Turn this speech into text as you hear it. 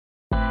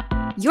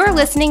You're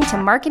listening to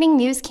Marketing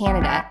News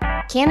Canada,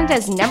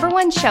 Canada's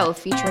 #1 show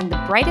featuring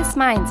the brightest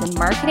minds in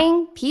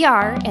marketing,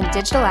 PR, and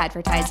digital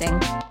advertising.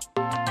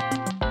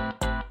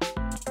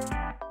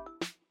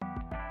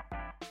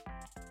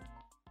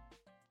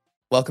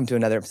 Welcome to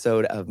another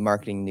episode of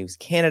Marketing News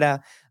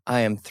Canada. I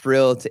am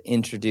thrilled to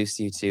introduce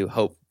you to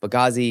Hope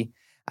Bagazi.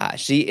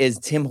 She is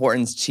Tim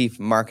Hortons Chief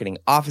Marketing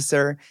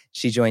Officer.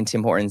 She joined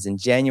Tim Hortons in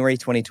January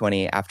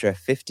 2020 after a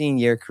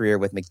 15-year career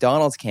with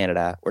McDonald's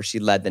Canada, where she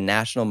led the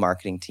national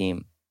marketing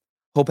team.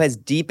 Hope has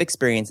deep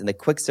experience in the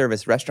quick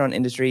service restaurant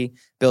industry,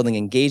 building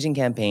engaging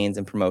campaigns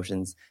and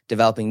promotions,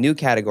 developing new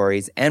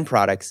categories and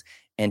products,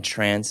 and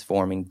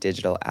transforming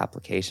digital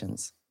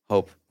applications.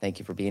 Hope, thank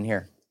you for being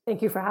here.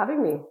 Thank you for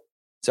having me.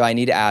 So I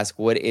need to ask,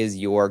 what is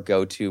your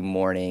go-to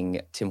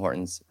morning Tim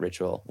Hortons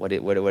ritual? What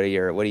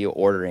are you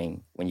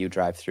ordering when you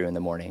drive through in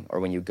the morning or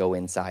when you go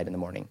inside in the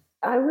morning?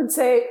 I would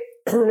say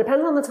it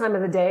depends on the time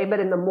of the day, but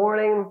in the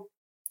morning,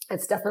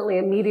 it's definitely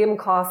a medium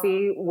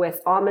coffee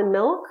with almond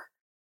milk.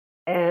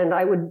 And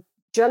I would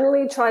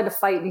generally try to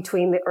fight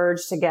between the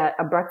urge to get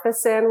a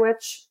breakfast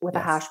sandwich with a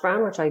hash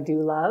brown, which I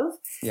do love.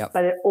 Yep.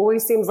 But it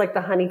always seems like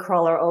the honey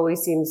crawler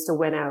always seems to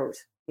win out.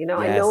 You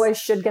know, Yes. I know I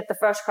should get the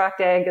fresh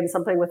cracked egg and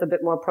something with a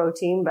bit more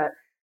protein, but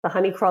the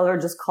honey crawler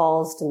just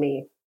calls to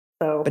me.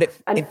 So, But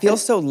it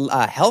feels so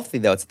healthy,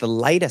 though. It's the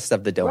lightest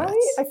of the donuts.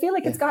 Right? I feel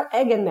like it's got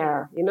egg in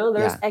there. You know,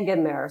 there's egg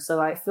in there. So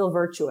I feel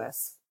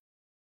virtuous.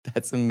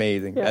 That's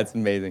amazing. Yeah. That's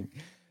amazing.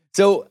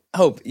 So,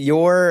 Hope,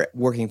 you're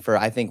working for,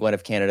 I think, one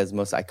of Canada's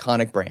most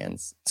iconic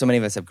brands. So many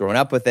of us have grown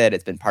up with it.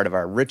 It's been part of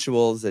our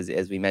rituals,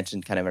 as we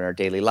mentioned, kind of in our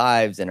daily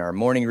lives, in our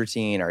morning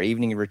routine, our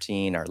evening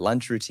routine, our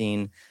lunch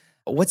routine.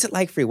 What's it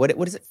like for you? What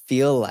does it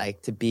feel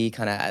like to be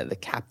kind of the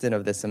captain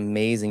of this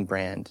amazing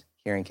brand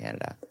here in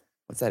Canada?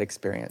 What's that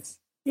experience?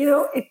 You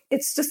know,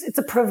 it's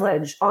a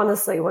privilege,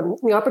 honestly. When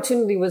the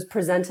opportunity was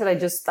presented,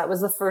 that was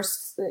the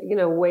first,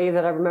 way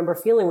that I remember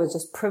feeling was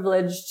just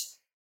privileged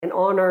and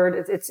honored.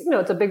 It's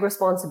a big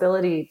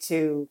responsibility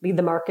to lead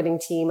the marketing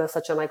team of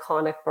such an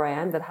iconic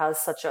brand that has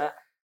such a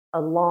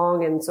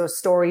long and sort of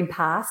storied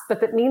past,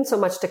 but that means so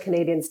much to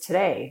Canadians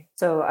today.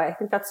 So I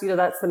think that's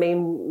the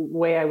main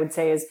way I would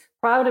say is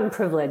proud and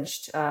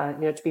privileged,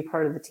 to be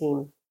part of the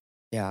team.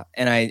 Yeah.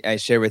 And I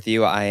share with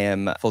you, I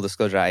am, full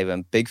disclosure, I am a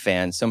big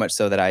fan, so much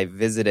so that I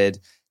visited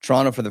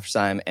Toronto for the first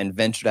time and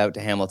ventured out to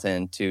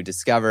Hamilton to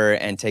discover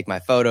and take my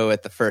photo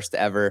at the first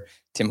ever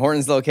Tim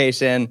Hortons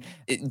location.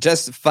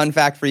 Just fun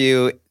fact for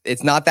you,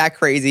 it's not that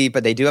crazy,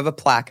 but they do have a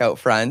plaque out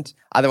front.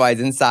 Otherwise,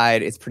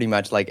 inside, it's pretty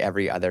much like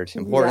every other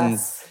Tim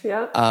Hortons.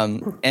 Yes. Yeah.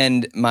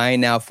 And my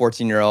now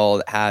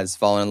 14-year-old has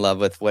fallen in love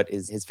with what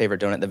is his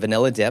favorite donut, the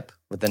vanilla dip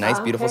with the nice,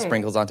 beautiful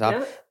sprinkles on top.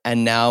 Yeah.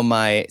 And now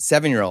my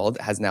 7-year-old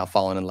has now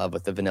fallen in love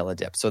with the vanilla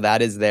dip. So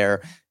that is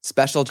their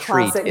special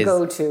treat. Classic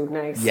go-to.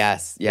 Nice.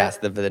 Yes. Yeah.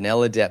 The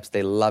vanilla dips.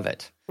 They love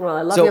it. Well,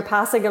 I love you're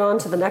passing it on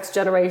to the next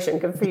generation.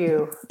 Good for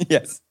you.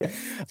 Yes.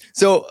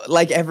 So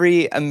like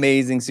every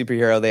amazing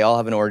superhero, they all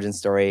have an origin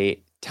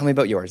story. Tell me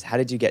about yours. How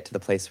did you get to the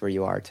place where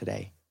you are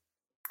today?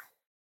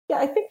 Yeah,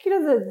 I think,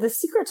 the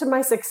secret to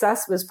my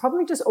success was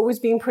probably just always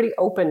being pretty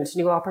open to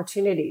new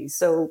opportunities.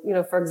 So,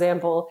 for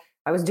example,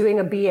 I was doing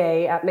a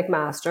BA at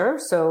McMaster.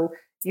 So,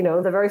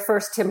 the very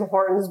first Tim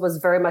Hortons was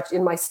very much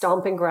in my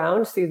stomping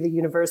ground through the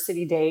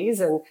university days.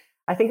 And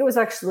I think it was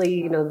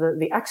actually,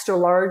 the extra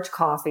large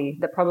coffee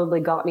that probably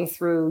got me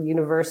through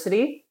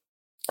university.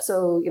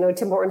 So,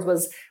 Tim Hortons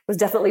was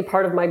definitely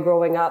part of my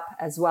growing up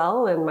as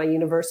well and my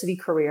university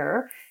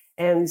career.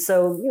 And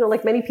so,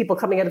 like many people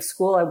coming out of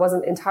school, I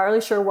wasn't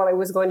entirely sure what I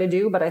was going to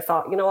do, but I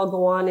thought, I'll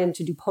go on and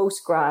to do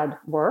post-grad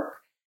work.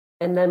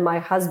 And then my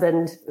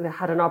husband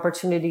had an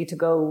opportunity to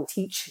go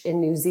teach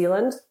in New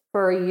Zealand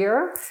for a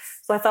year.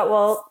 So I thought,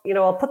 well,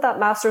 I'll put that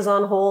master's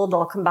on hold.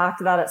 I'll come back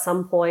to that at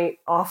some point.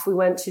 Off we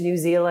went to New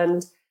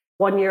Zealand.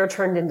 1 year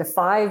turned into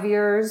 5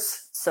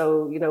 years.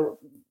 So,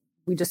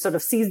 we just sort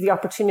of seized the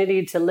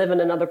opportunity to live in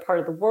another part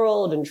of the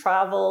world and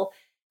travel.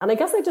 And I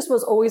guess I just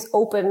was always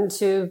open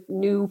to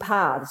new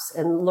paths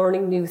and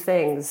learning new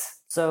things.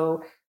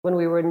 So when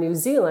we were in New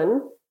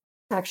Zealand,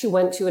 I actually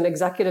went to an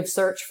executive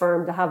search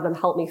firm to have them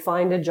help me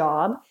find a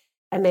job.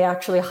 And they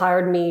actually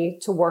hired me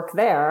to work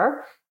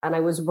there. And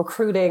I was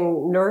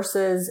recruiting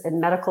nurses and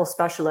medical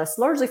specialists,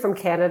 largely from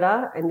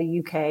Canada and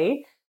the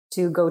UK,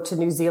 to go to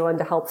New Zealand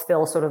to help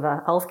fill sort of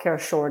a healthcare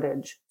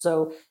shortage.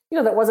 So,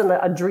 that wasn't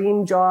a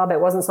dream job.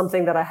 It wasn't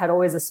something that I had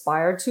always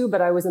aspired to,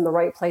 but I was in the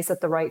right place at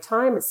the right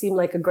time. It seemed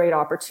like a great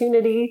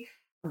opportunity.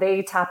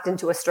 They tapped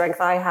into a strength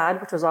I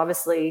had, which was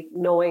obviously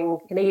knowing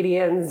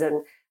Canadians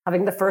and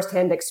having the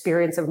firsthand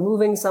experience of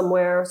moving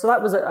somewhere. So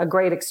that was a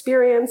great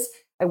experience.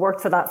 I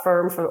worked for that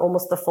firm for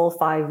almost the full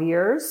 5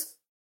 years.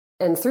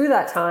 And through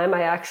that time,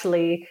 I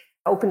actually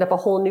opened up a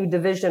whole new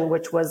division,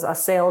 which was a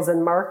sales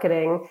and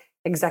marketing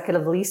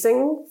executive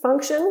leasing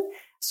function.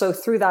 So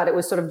through that, it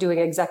was sort of doing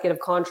executive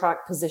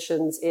contract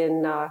positions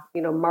in,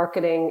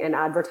 marketing and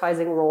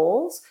advertising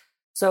roles.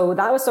 So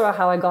that was sort of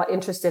how I got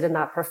interested in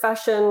that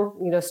profession,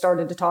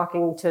 started to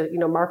talking to,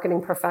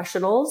 marketing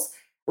professionals.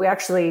 We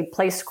actually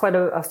placed quite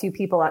a few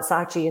people at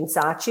Saatchi &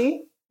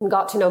 Saatchi and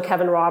got to know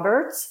Kevin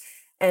Roberts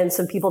and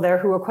some people there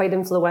who were quite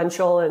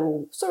influential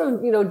and sort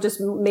of,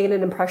 just made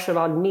an impression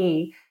on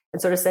me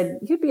and sort of said,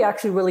 you'd be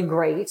actually really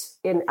great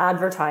in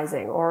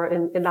advertising or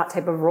in that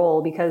type of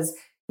role because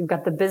you've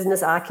got the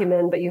business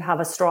acumen, but you have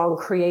a strong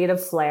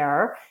creative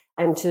flair.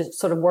 And to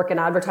sort of work in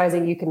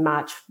advertising, you can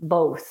match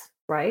both,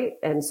 right?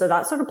 And so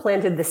that sort of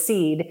planted the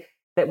seed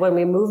that when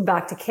we moved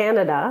back to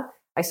Canada,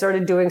 I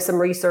started doing some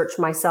research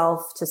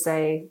myself to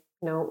say,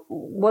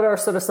 what are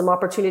sort of some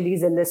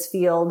opportunities in this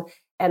field?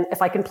 And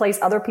if I can place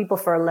other people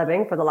for a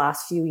living for the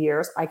last few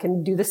years, I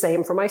can do the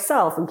same for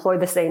myself, employ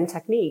the same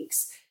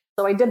techniques.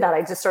 So I did that.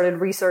 I just started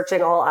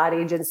researching all ad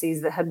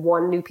agencies that had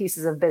won new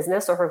pieces of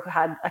business or who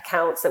had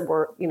accounts that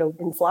were,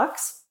 in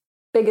flux,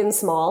 big and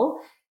small,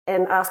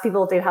 and asked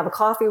people if they'd have a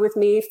coffee with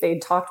me, if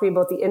they'd talk to me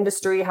about the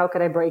industry, how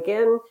could I break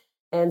in?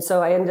 And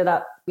so I ended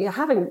up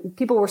having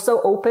people were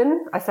so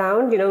open. I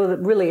found, that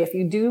really, if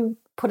you do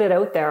put it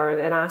out there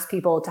and ask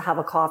people to have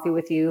a coffee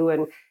with you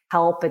and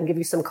help and give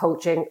you some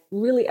coaching,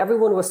 really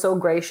everyone was so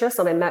gracious.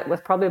 And I met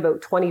with probably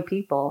about 20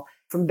 people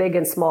from big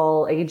and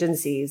small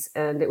agencies.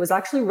 And it was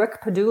actually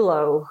Rick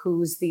Padullo,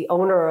 who's the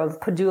owner of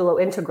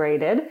Padullo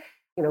Integrated,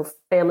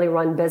 family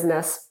run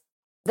business.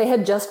 They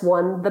had just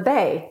won the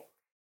Bay.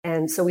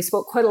 And so we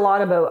spoke quite a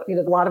lot about,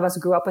 a lot of us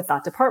grew up with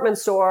that department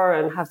store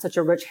and have such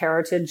a rich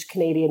heritage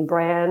Canadian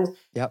brand.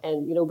 Yep.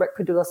 And, Rick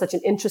Padullo is such an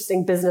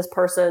interesting business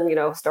person,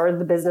 started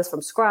the business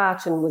from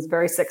scratch and was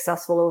very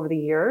successful over the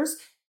years.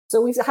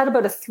 So we had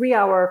about a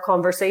 3-hour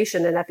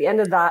conversation. And at the end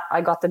of that,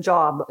 I got the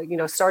job,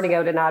 starting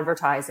out in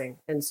advertising.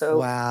 And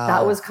so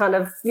that was kind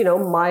of,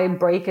 my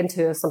break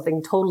into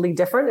something totally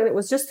different. And it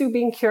was just through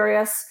being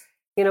curious,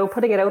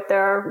 putting it out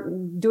there,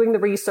 doing the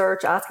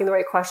research, asking the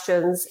right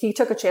questions. He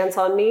took a chance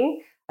on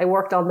me. I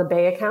worked on the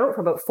Bay account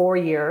for about 4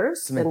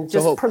 years and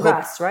just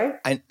progressed, right?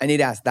 I need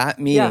to ask that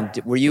meeting.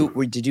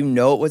 Yeah. Did you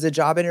know it was a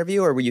job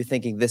interview or were you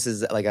thinking this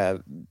is like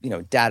a,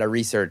 data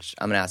research,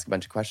 I'm going to ask a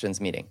bunch of questions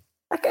meeting?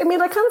 I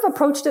kind of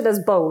approached it as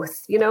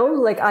both,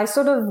 I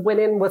sort of went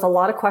in with a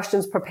lot of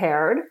questions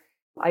prepared.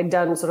 I'd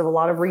done sort of a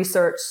lot of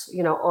research,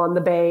 on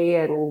the Bay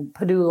and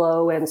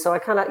Padullo. And so I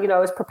kind of, I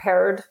was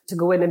prepared to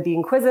go in and be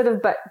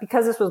inquisitive, but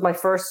because this was my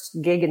first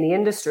gig in the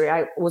industry,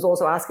 I was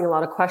also asking a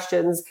lot of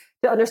questions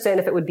to understand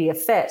if it would be a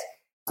fit.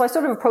 So I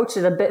sort of approached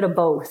it a bit of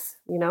both,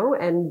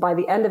 and by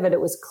the end of it,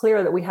 it was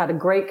clear that we had a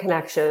great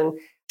connection,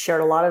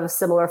 shared a lot of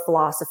similar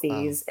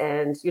philosophies. Wow.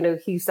 And,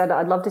 he said,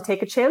 I'd love to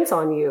take a chance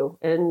on you.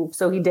 And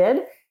so he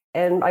did.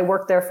 And I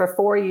worked there for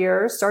 4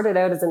 years, started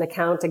out as an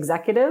account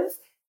executive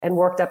and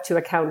worked up to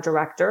account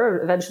director,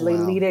 eventually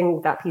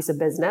leading that piece of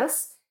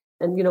business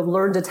and,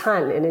 learned a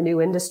ton in a new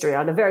industry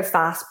on a very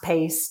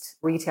fast-paced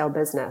retail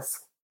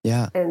business.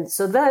 Yeah. And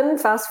so then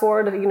fast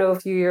forward, a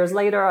few years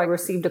later, I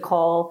received a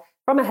call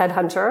from a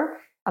headhunter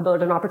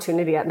about an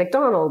opportunity at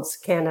McDonald's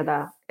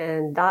Canada.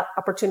 And that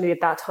opportunity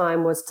at that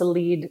time was to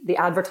lead the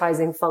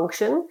advertising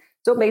function.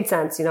 So it made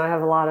sense. I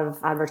have a lot of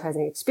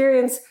advertising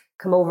experience,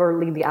 come over,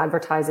 lead the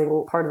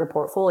advertising part of the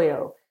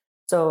portfolio.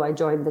 So I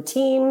joined the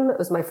team. It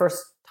was my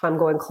first time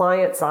going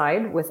client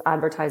side with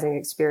advertising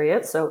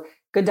experience. So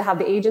good to have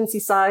the agency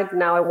side.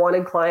 Now I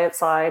wanted client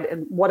side.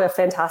 And what a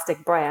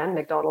fantastic brand,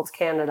 McDonald's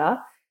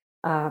Canada.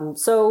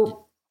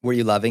 So were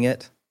you loving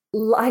it?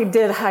 I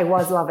did. I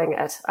was loving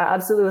it. I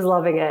absolutely was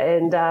loving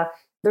it. And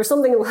there's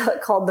something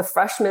called the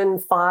freshman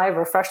 5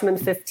 or freshman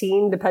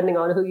 15, depending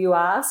on who you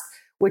ask,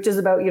 which is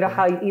about,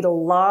 how you eat a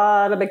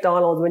lot of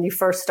McDonald's when you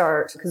first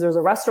start, because there's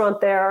a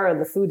restaurant there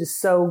and the food is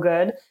so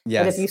good.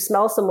 Yes. And if you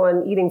smell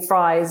someone eating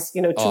fries,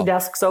 2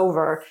 desks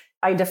over,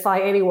 I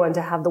defy anyone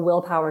to have the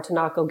willpower to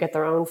not go get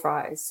their own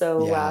fries.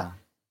 So,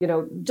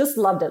 just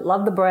loved it.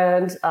 Loved the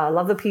brand,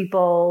 loved the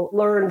people,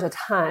 learned a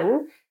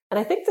ton. And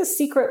I think the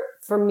secret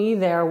for me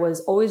there was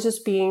always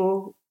just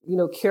being,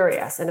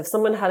 curious. And if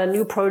someone had a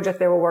new project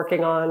they were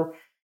working on,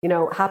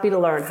 happy to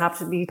learn, happy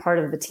to be part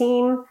of the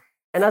team.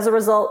 And as a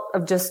result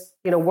of just,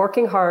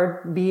 working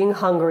hard, being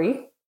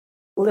hungry,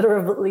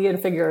 literally and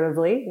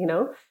figuratively,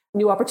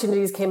 new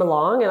opportunities came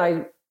along and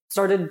I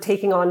started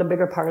taking on a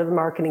bigger part of the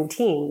marketing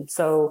team.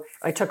 So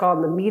I took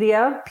on the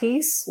media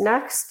piece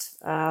next.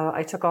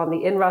 I took on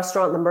the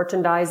in-restaurant, the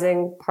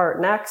merchandising part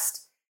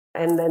next.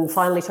 And then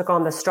finally took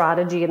on the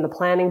strategy and the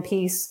planning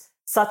piece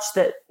such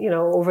that,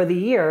 over the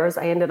years,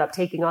 I ended up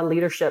taking on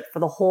leadership for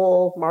the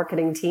whole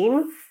marketing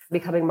team,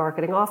 becoming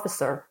marketing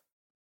officer.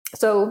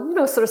 So,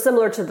 sort of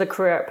similar to the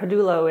career at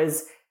Padullo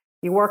is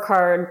you work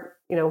hard,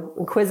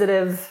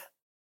 inquisitive,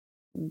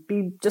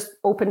 be just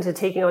open to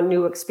taking on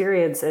new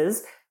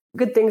experiences.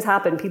 Good things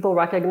happen. People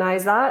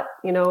recognize that,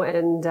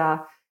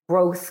 and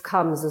growth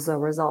comes as a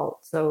result.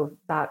 So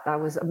that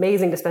was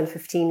amazing to spend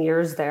 15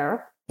 years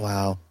there.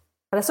 Wow.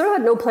 And I sort of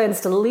had no plans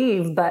to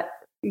leave, but,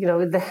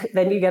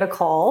 then you get a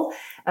call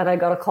and I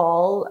got a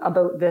call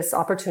about this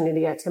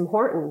opportunity at Tim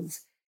Hortons.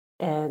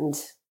 And,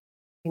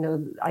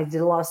 I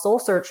did a lot of soul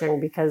searching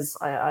because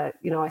I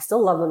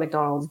still love the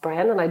McDonald's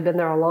brand and I'd been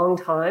there a long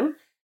time.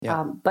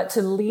 Yeah. But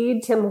to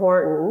lead Tim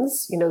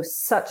Hortons,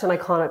 such an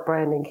iconic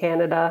brand in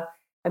Canada,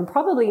 and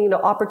probably,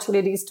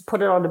 opportunities to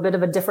put it on a bit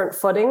of a different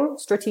footing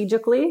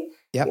strategically.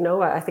 Yep.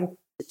 I think,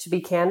 to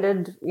be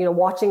candid,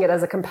 watching it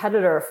as a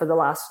competitor for the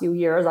last few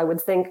years, I would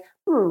think,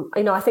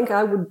 I think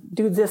I would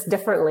do this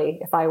differently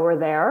if I were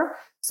there.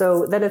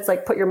 So then it's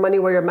like, put your money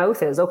where your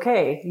mouth is.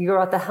 Okay,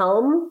 you're at the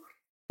helm.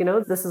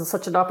 This is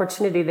such an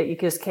opportunity that you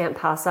just can't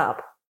pass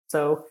up.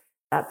 So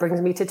that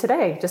brings me to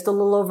today. Just a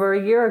little over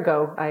a year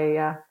ago,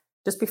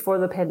 just before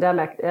the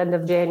pandemic, end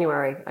of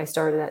January, I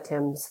started at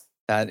Tim's.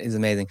 That is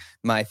amazing.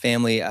 My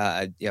family,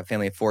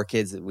 family of 4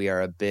 kids, we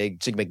are a big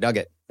Chicken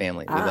McNugget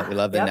family. We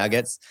love the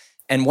nuggets.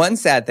 And one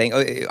sad thing,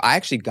 I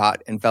actually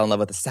got and fell in love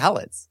with the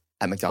salads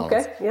at McDonald's.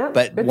 Okay, yeah.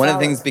 But one of the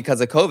things,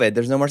 because of COVID,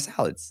 there's no more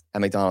salads at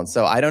McDonald's.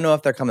 So I don't know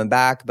if they're coming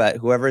back, but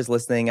whoever is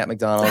listening at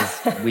McDonald's,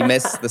 we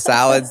miss the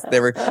salads.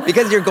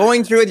 Because you're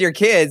going through with your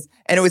kids,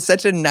 and it was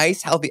such a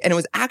nice, healthy, and it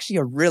was actually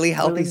a really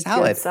healthy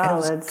salad. And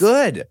it was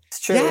good. It's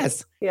true.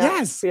 Yes. Yeah.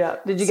 Yes. Yeah.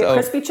 Did you get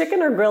crispy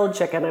chicken or grilled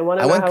chicken? I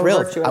want to know how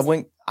virtuous.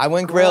 I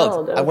went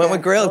grilled. Okay. I went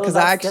with grilled because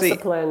I actually.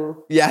 Discipline.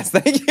 Yes,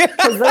 thank you.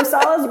 Because those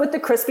salads with the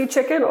crispy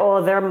chicken,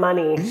 they're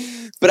money.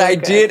 But I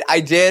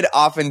did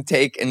often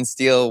take and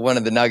steal one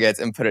of the nuggets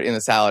and put it in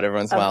the salad every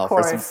once in a while. Of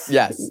course.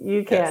 Yes.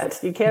 You can't.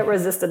 You can't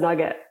resist a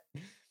nugget.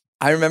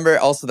 I remember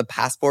also the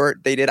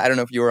Passport they did. I don't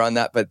know if you were on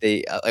that, but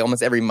they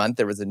almost every month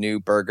there was a new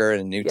burger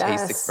and a new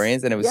taste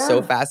experience. And it was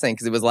so fascinating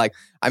because it was like,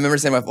 I remember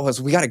saying to my folks,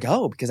 we got to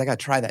go because I got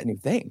to try that new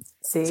thing.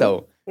 See?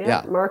 So,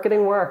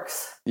 Marketing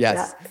works.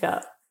 Yes.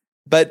 Yeah.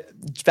 But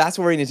fast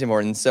forwarding to Tim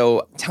Hortons.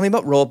 So tell me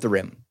about Roll Up the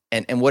Rim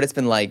and what it's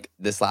been like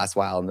this last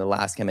while in the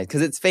last campaign.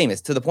 Because it's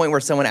famous to the point where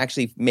someone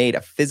actually made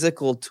a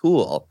physical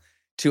tool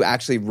to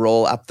actually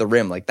roll up the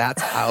rim. Like,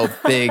 that's how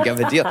big of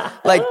a deal.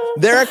 Like,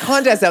 there are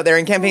contests out there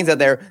and campaigns out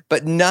there,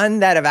 but none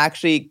that have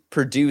actually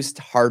produced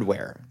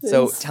hardware.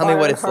 So tell me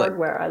what it's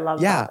hardware. like. I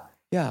love that.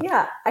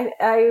 Yeah.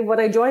 I when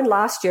I joined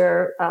last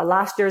year,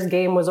 last year's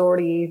game was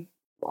already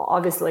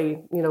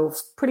obviously,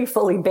 pretty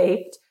fully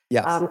baked.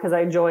 Yes. Because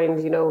I joined,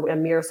 a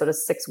mere sort of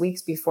 6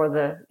 weeks before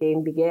the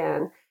game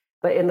began.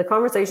 But in the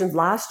conversations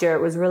last year,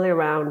 it was really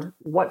around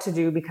what to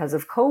do because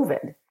of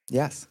COVID.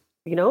 Yes.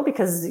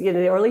 Because in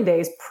the early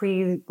days,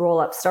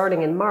 pre-roll-up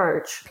starting in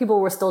March, people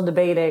were still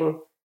debating,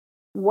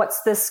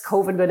 what's this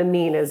COVID going to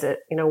mean? Is it,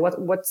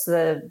 what's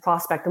the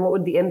prospect and what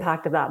would the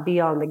impact of that be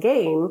on the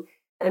game?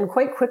 And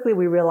quite quickly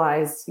we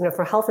realized,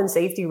 for health and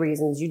safety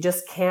reasons, you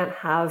just can't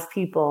have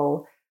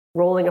people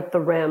rolling up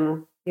the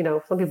rim.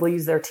 Some people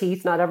use their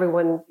teeth. Not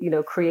everyone,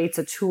 creates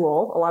a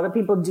tool. A lot of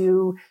people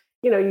do,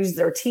 use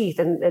their teeth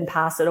and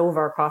pass it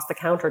over across the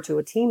counter to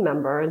a team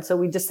member. And so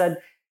we just said,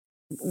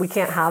 we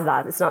can't have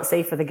that. It's not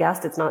safe for the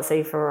guest. It's not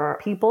safe for our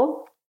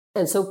people.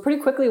 And so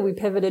pretty quickly we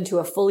pivoted to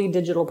a fully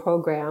digital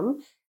program.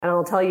 And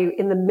I'll tell you,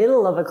 in the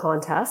middle of a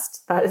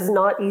contest, that is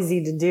not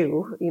easy to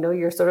do.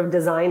 You're sort of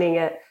designing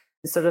it,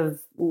 sort of,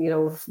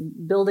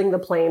 building the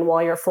plane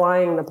while you're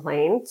flying the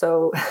plane.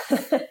 So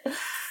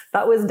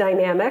that was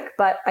dynamic.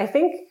 But I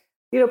think,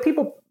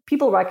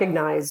 people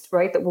recognized,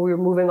 right, that we were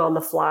moving on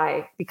the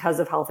fly because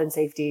of health and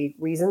safety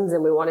reasons.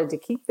 And we wanted to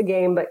keep the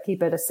game, but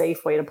keep it a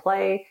safe way to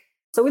play.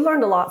 So we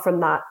learned a lot from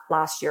that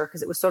last year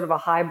because it was sort of a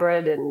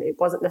hybrid and it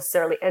wasn't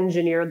necessarily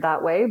engineered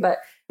that way. But,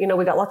 we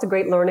got lots of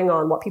great learning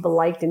on what people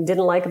liked and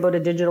didn't like about a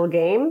digital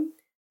game.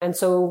 And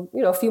so,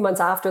 a few months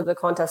after the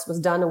contest was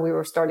done and we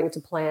were starting to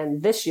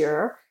plan this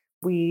year,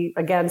 we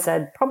again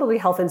said probably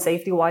health and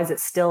safety wise, it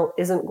still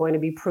isn't going to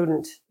be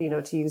prudent,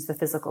 to use the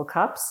physical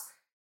cups.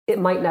 It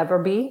might never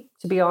be,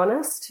 to be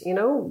honest,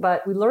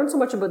 but we learned so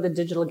much about the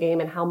digital game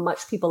and how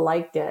much people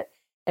liked it.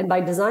 And by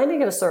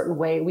designing it a certain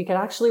way, we could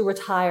actually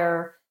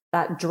retire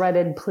that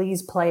dreaded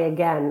please play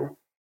again.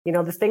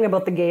 The thing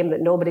about the game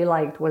that nobody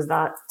liked was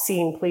that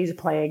seeing please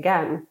play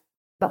again.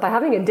 But by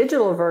having a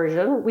digital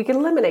version, we can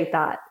eliminate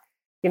that.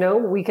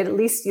 We could at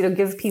least,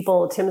 give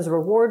people Tim's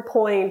reward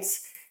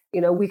points.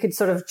 We could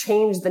sort of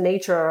change the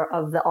nature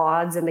of the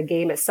odds in the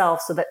game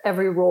itself so that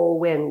every roll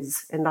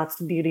wins. And that's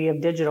the beauty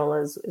of digital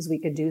is we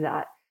could do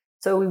that.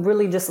 So we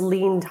really just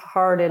leaned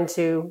hard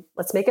into,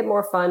 let's make it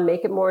more fun,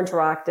 make it more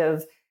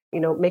interactive,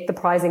 make the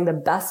prizing the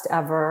best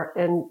ever,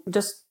 and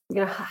just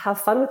have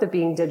fun with it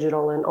being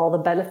digital and all the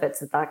benefits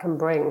that can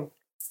bring.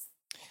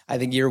 I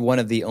think you're one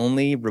of the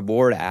only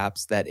reward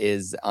apps that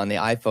is on the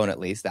iPhone, at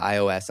least the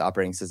iOS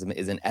operating system,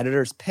 is an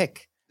editor's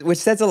pick, which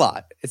says a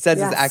lot. It says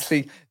It's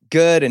actually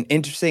good and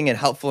interesting and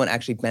helpful and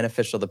actually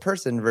beneficial to the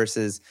person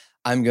versus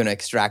I'm going to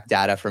extract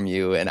data from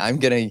you and I'm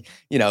going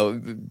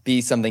to, be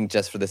something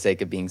just for the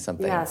sake of being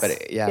something. Yes.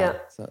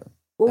 But So,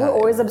 we're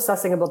always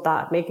obsessing about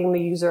that, making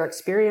the user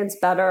experience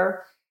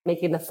better,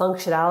 making the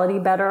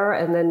functionality better,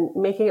 and then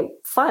making it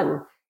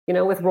fun.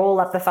 With Roll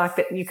Up, the fact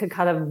that you could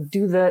kind of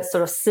do the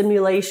sort of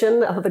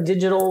simulation of a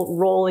digital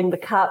rolling the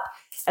cup,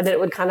 and then it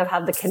would kind of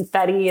have the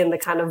confetti and the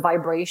kind of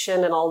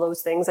vibration and all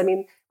those things. I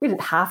mean, we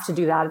didn't have to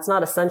do that. It's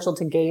not essential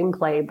to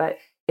gameplay, but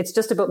it's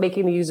just about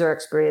making the user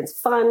experience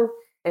fun.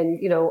 And,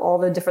 all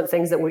the different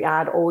things that we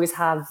add always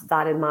have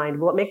that in mind.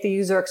 We'll make the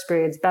user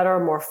experience better,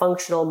 more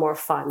functional, more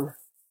fun.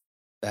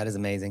 That is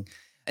amazing.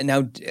 And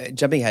now,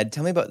 jumping ahead,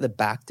 tell me about the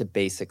back to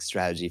basics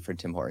strategy for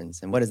Tim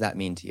Hortons, and what does that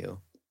mean to you?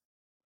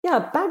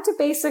 Yeah, Back to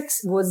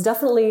Basics was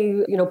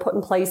definitely, put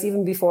in place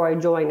even before I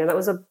joined. And that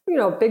was a,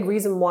 big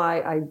reason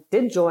why I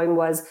did join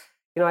was,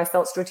 I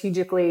felt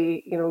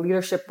strategically,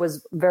 leadership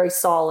was very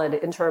solid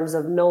in terms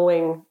of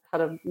knowing how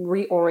to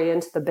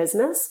reorient the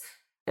business.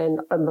 And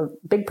I'm a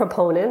big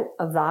proponent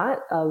of that,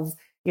 of,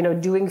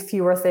 doing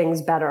fewer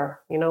things better,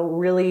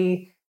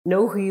 really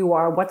know who you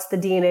are. What's the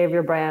DNA of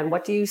your brand?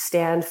 What do you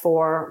stand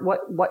for?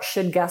 What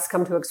should guests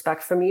come to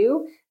expect from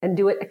you? And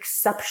do it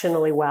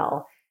exceptionally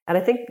well. And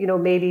I think,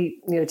 maybe,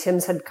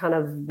 Tim's had kind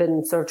of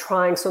been sort of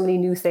trying so many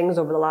new things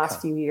over the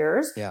last few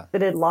years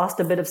that it lost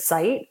a bit of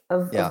sight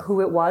of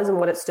who it was and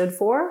what it stood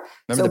for.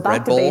 Remember the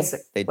bread bowl?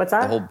 What's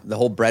that? The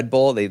whole bread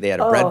bowl. They had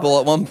a bread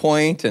bowl at one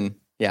point, and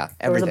everything.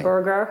 There was a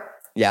burger.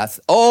 Yes.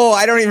 Oh,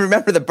 I don't even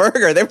remember the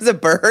burger. There was a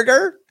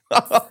burger?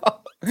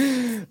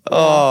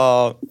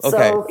 Oh,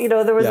 okay. So,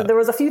 there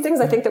was a few things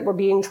I think that were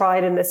being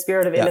tried in the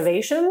spirit of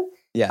innovation.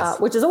 Yes.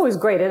 Which is always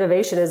great.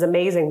 Innovation is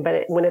amazing,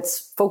 but when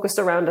it's focused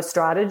around a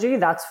strategy,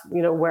 that's,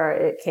 where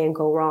it can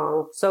go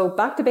wrong. So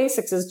Back to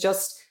Basics is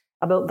just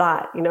about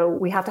that.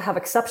 We have to have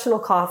exceptional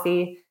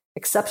coffee,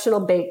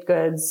 exceptional baked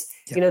goods.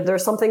 Yep.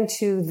 There's something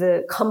to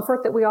the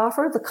comfort that we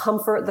offer, the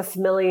comfort, the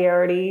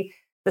familiarity,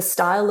 the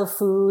style of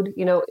food.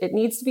 It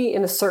needs to be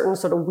in a certain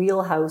sort of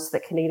wheelhouse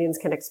that Canadians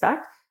can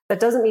expect. That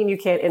doesn't mean you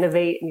can't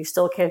innovate and you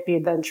still can't be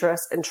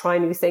adventurous and try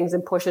new things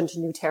and push into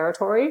new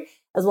territory,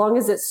 as long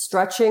as it's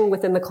stretching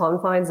within the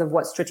confines of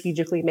what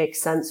strategically makes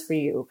sense for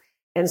you.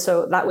 And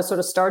so that was sort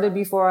of started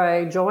before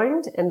I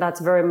joined. And that's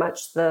very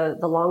much the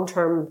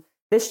long-term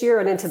this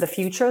year and into the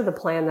future, the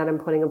plan that I'm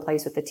putting in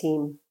place with the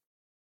team.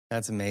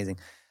 That's amazing.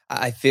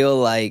 I feel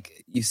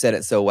like you said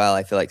it so well.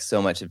 I feel like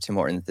so much of Tim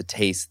Hortons, the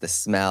taste, the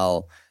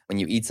smell, when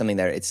you eat something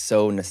there, it's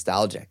so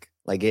nostalgic.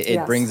 Like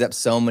it brings up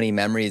so many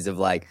memories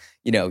of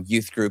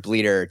youth group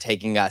leader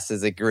taking us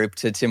as a group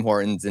to Tim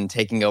Hortons and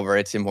taking over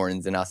at Tim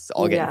Hortons and us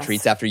all getting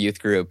treats after youth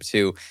group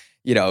to,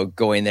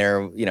 going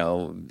there,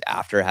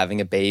 after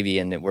having a baby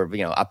and we're,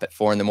 up at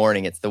 4 a.m.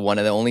 It's one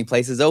of the only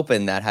places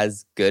open that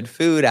has good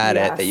food at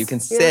it that you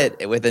can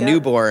sit with a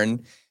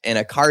newborn in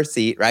a car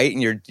seat, right?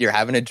 And you're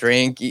having a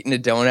drink, eating a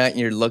donut, and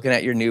you're looking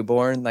at your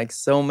newborn. Like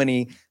so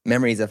many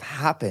memories have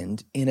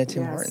happened in a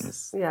Tim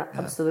Hortons. Yeah,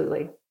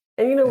 absolutely.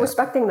 And,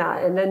 respecting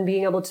that and then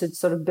being able to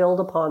sort of build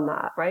upon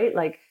that, right?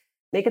 Like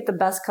make it the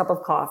best cup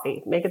of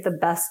coffee, make it the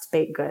best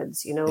baked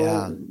goods,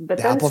 but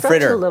then apple stretch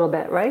fritter. it a little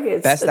bit,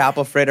 right? Best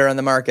apple fritter on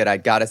the market. I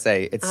got to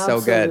say, it's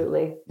so good.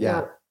 Absolutely.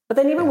 Yeah. But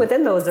then even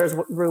within those, there's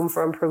room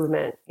for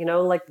improvement,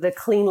 like the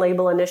clean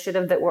label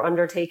initiative that we're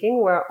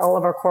undertaking, where all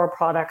of our core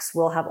products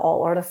will have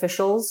all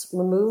artificials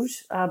removed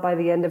by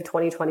the end of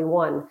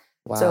 2021.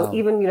 Wow. So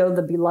even,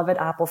 the beloved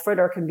apple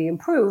fritter can be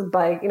improved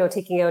by,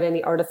 taking out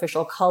any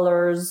artificial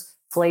colors,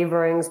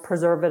 flavorings,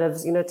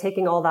 preservatives,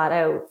 taking all that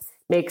out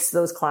makes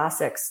those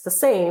classics the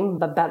same,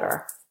 but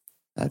better.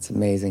 That's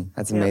amazing.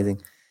 That's amazing.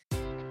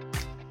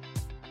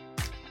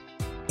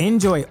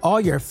 Enjoy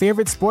all your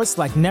favorite sports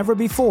like never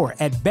before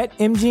at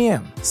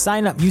BetMGM.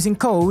 Sign up using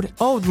code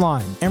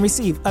OLDLINE and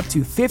receive up to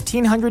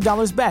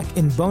 $1,500 back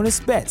in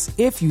bonus bets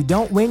if you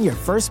don't win your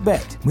first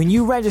bet. When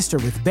you register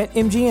with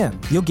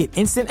BetMGM, you'll get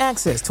instant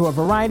access to a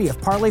variety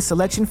of parlay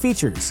selection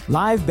features,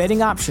 live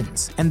betting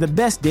options, and the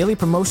best daily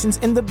promotions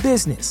in the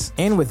business.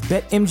 And with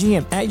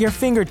BetMGM at your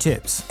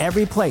fingertips,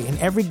 every play and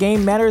every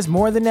game matters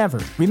more than ever.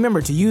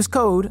 Remember to use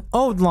code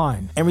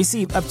OLDLINE and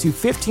receive up to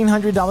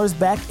 $1,500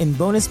 back in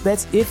bonus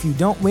bets if you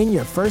don't win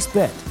your first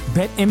bet.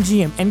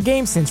 BetMGM and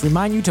GameSense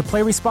remind you to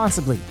play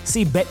responsibly.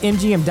 See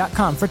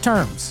BetMGM.com for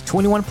terms.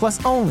 21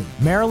 plus only.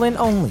 Maryland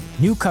only.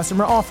 New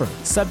customer offer.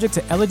 Subject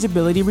to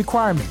eligibility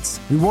requirements.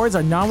 Rewards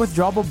are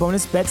non-withdrawable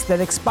bonus bets that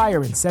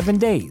expire in 7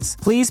 days.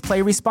 Please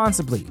play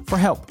responsibly. For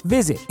help,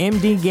 visit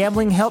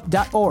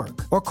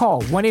mdgamblinghelp.org or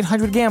call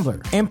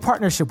 1-800-GAMBLER in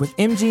partnership with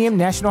MGM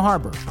National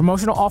Harbor.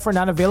 Promotional offer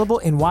not available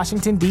in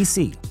Washington,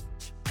 D.C.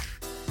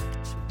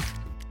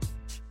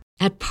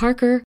 At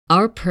Parker,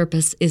 our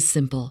purpose is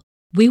simple.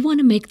 We want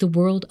to make the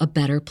world a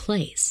better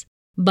place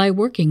by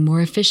working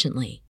more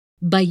efficiently,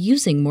 by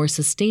using more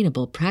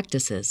sustainable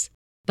practices,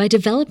 by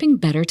developing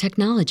better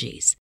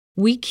technologies.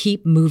 We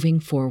keep moving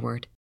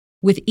forward.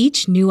 With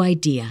each new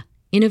idea,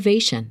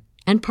 innovation,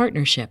 and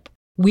partnership,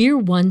 we're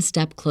one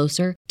step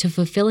closer to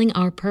fulfilling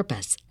our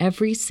purpose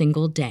every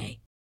single day.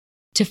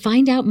 To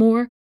find out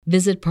more,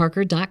 visit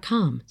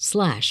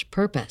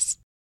parker.com/purpose.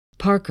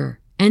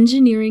 Parker,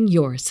 engineering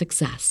your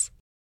success.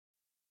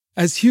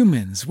 As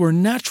humans, we're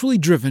naturally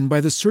driven by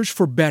the search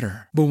for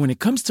better. But when it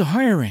comes to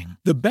hiring,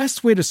 the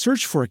best way to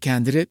search for a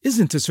candidate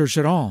isn't to search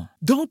at all.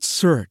 Don't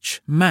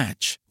search,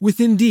 match with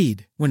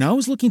Indeed. When I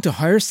was looking to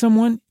hire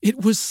someone,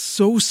 it was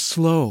so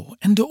slow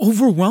and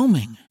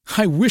overwhelming.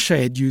 I wish I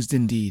had used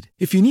Indeed.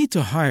 If you need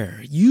to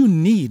hire, you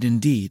need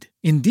Indeed.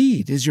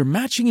 Indeed is your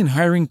matching and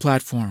hiring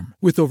platform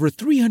with over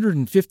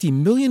 350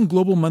 million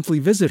global monthly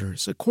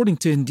visitors, according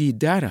to Indeed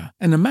data,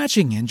 and a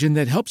matching engine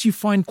that helps you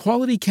find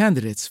quality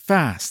candidates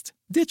fast.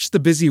 Ditch the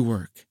busy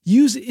work.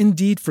 Use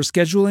Indeed for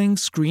scheduling,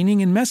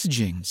 screening, and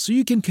messaging so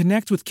you can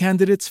connect with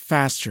candidates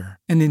faster.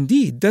 And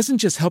Indeed doesn't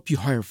just help you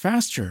hire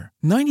faster.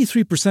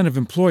 93% of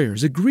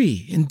employers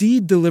agree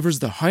Indeed delivers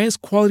the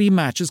highest quality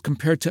matches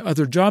compared to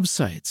other job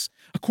sites,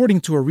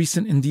 according to a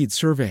recent Indeed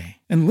survey.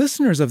 And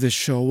listeners of this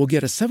show will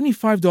get a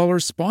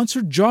 $75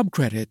 sponsored job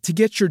credit to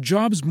get your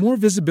jobs more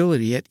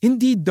visibility at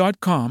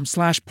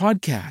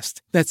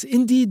Indeed.com/podcast. That's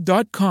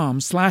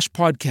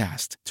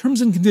Indeed.com/podcast.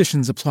 Terms and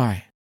conditions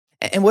apply.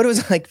 And what it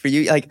was like for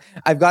you, like,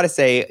 I've got to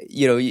say,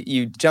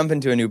 you jump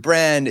into a new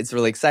brand, it's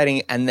really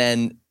exciting, and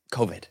then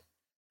COVID,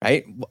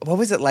 right? What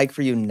was it like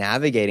for you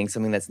navigating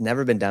something that's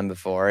never been done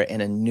before in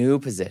a new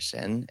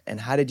position? And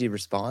how did you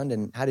respond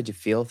and how did you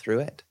feel through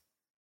it?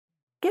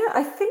 Yeah,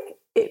 I think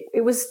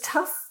it was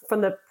tough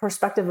from the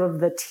perspective of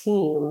the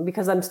team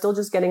because I'm still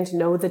just getting to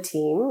know the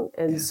team.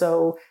 And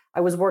so I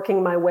was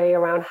working my way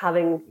around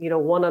having,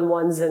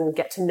 one-on-ones and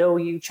get to know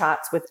you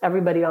chats with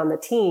everybody on the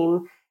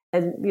team.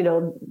 And,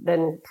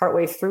 then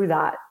partway through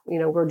that,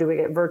 we're doing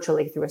it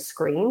virtually through a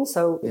screen.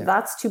 So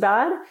that's too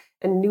bad.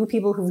 And new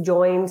people who've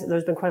joined,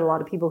 there's been quite a lot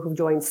of people who've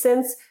joined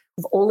since,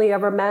 who've only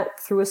ever met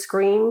through a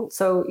screen.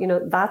 So,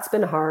 that's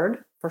been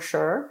hard for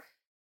sure.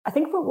 I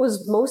think what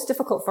was most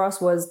difficult for us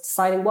was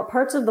deciding what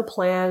parts of the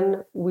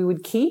plan we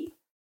would keep,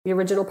 the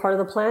original part of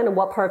the plan, and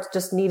what parts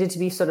just needed to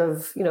be sort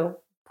of,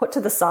 put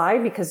to the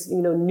side because,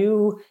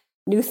 new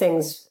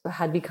things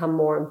had become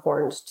more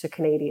important to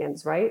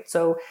Canadians, right?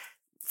 So,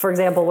 for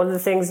example, one of the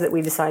things that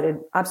we decided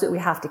absolutely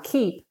have to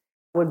keep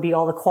would be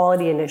all the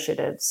quality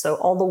initiatives. So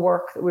all the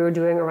work that we were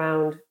doing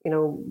around,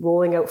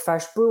 rolling out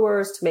fresh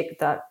brewers to make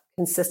that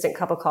consistent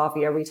cup of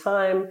coffee every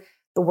time,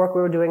 the work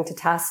we were doing to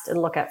test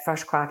and look at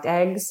fresh cracked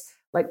eggs,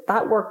 like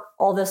that work,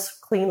 all this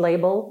clean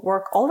label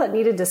work, all that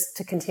needed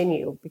to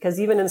continue because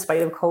even in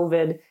spite of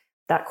COVID,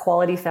 that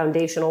quality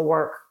foundational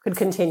work could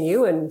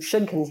continue and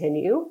should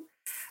continue.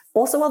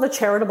 Also all the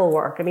charitable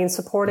work. I mean,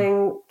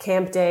 supporting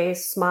Camp Day,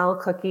 Smile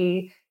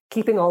Cookie,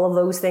 keeping all of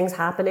those things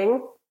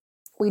happening.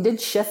 We did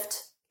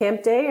shift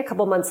Camp Day a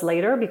couple months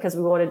later because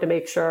we wanted to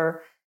make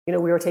sure, we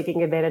were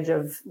taking advantage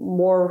of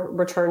more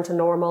return to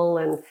normal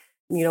and,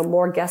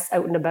 more guests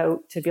out and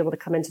about to be able to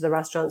come into the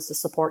restaurants to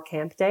support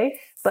Camp Day.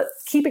 But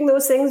keeping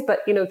those things, but,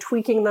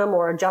 tweaking them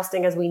or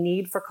adjusting as we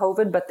need for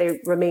COVID, but they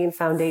remain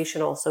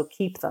foundational. So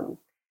keep them.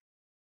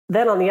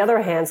 Then on the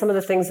other hand, some of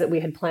the things that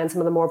we had planned,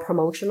 some of the more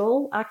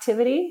promotional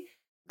activity,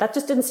 that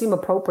just didn't seem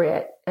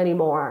appropriate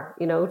anymore,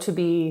 to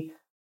be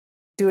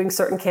doing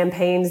certain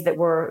campaigns that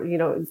were,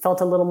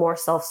 felt a little more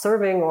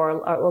self-serving or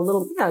a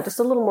little, just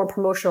a little more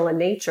promotional in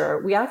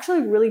nature. We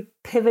actually really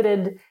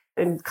pivoted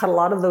and cut a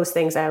lot of those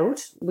things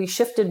out. We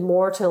shifted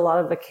more to a lot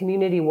of the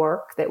community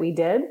work that we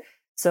did.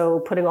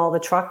 So putting all the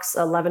trucks,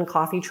 11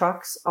 coffee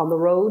trucks on the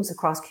roads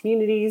across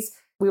communities.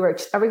 We were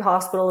at every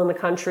hospital in the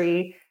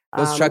country.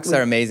 Those trucks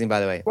are amazing,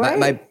 by the way.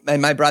 Right?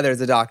 My brother is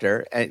a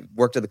doctor and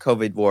worked at the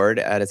COVID ward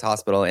at his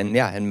hospital. And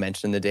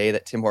mentioned the day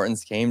that Tim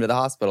Hortons came to the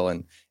hospital.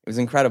 And it was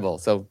incredible.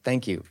 So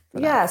thank you for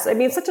that. Yes. I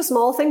mean, it's such a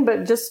small thing,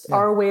 but just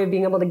our way of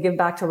being able to give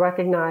back to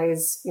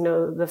recognize,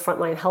 the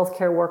frontline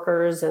healthcare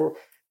workers and,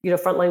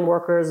 frontline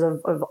workers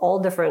of all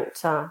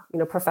different,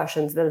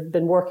 professions that have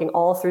been working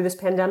all through this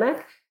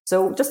pandemic.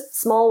 So just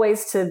small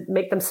ways to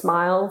make them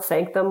smile,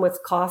 thank them with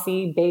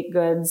coffee, baked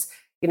goods,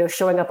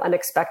 showing up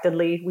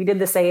unexpectedly. We did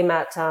the same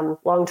at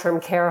long-term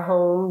care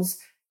homes,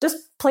 just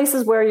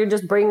places where you're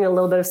just bringing a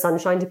little bit of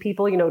sunshine to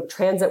people,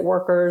 transit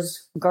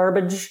workers,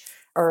 garbage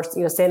or,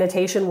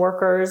 sanitation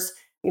workers,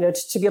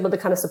 to be able to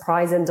kind of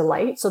surprise and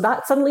delight. So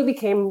that suddenly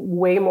became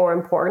way more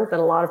important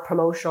than a lot of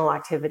promotional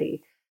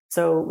activity.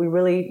 So we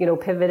really,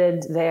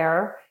 pivoted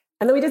there.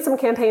 And then we did some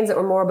campaigns that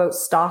were more about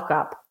stock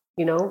up,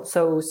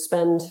 so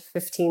spend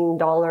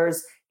 $15,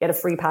 get a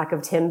free pack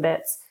of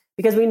Timbits.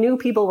 Because we knew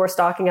people were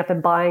stocking up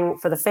and buying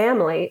for the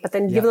family, but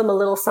then give them a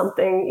little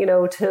something,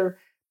 to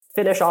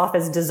finish off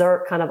as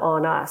dessert kind of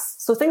on us.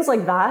 So things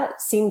like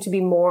that seemed to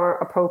be more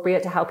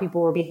appropriate to how people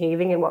were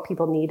behaving and what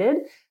people needed.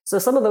 So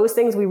some of those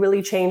things we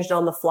really changed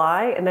on the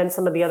fly. And then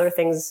some of the other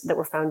things that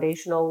were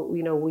foundational,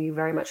 we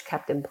very much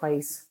kept in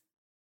place.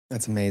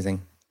 That's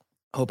amazing.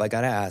 Hope, I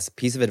got to ask,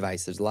 piece of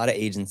advice. There's a lot of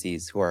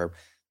agencies who are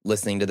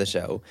listening to the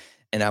show.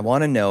 And I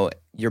want to know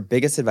your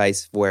biggest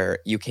advice where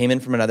you came in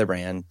from another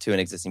brand to an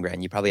existing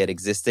brand. You probably had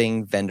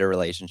existing vendor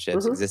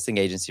relationships, existing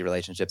agency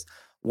relationships.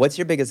 What's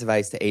your biggest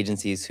advice to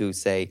agencies who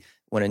say,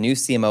 when a new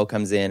CMO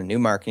comes in, a new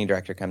marketing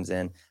director comes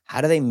in,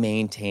 how do they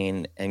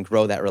maintain and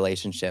grow that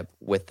relationship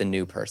with the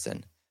new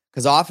person?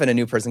 Because often a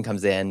new person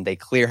comes in, they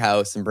clear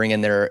house and bring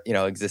in their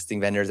existing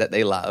vendors that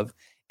they love.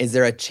 Is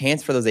there a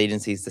chance for those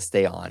agencies to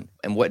stay on?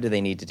 And what do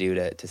they need to do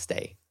to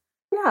stay?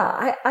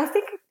 Yeah, I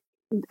think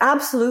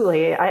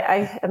absolutely.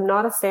 I am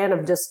not a fan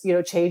of just,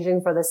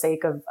 changing for the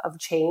sake of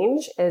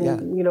change.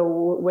 And,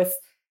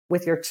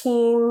 with your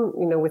team,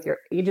 with your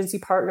agency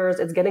partners,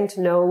 it's getting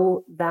to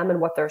know them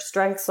and what their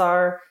strengths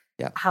are,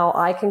 how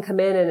I can come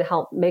in and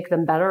help make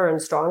them better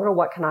and stronger.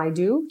 What can I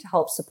do to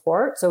help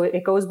support? So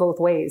it goes both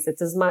ways.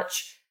 It's as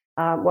much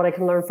what I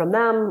can learn from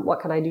them.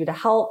 What can I do to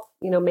help,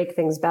 make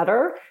things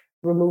better?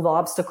 remove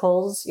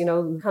obstacles,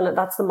 kind of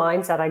that's the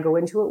mindset I go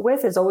into it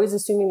with, is always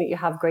assuming that you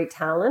have great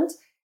talent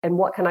and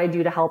what can I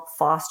do to help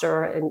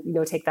foster and,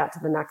 take that to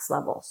the next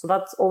level. So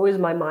that's always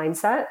my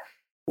mindset.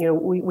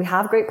 We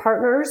have great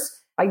partners.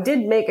 I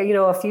did make,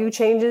 a few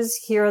changes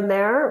here and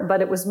there,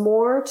 but it was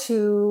more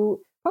to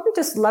probably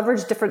just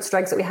leverage different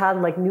strengths that we had,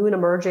 like new and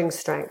emerging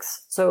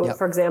strengths. So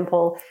for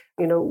example,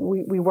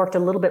 we worked a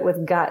little bit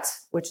with Gut,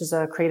 which is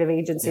a creative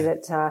agency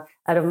that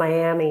out of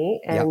Miami,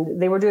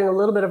 and they were doing a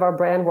little bit of our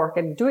brand work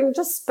and doing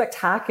just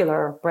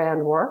spectacular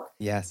brand work.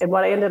 Yes. And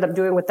what I ended up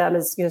doing with them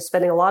is,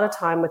 spending a lot of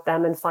time with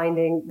them and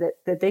finding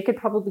that they could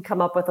probably come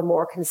up with a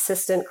more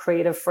consistent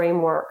creative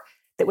framework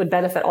that would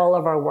benefit all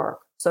of our work.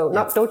 So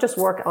don't just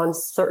work on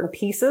certain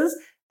pieces,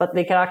 but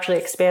they could actually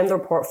expand their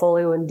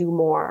portfolio and do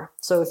more.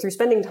 So through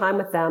spending time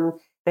with them,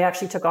 they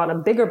actually took on a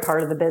bigger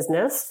part of the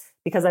business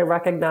because I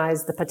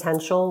recognized the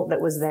potential that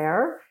was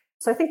there.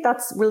 So I think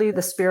that's really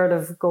the spirit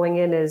of going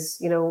in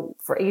is,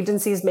 for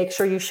agencies, make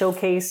sure you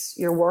showcase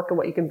your work and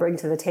what you can bring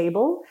to the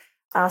table.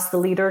 Ask the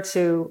leader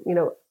to,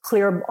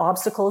 clear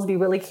obstacles, be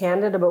really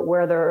candid about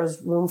where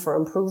there's room for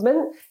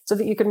improvement so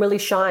that you can really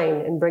shine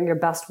and bring your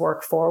best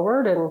work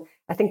forward. And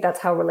I think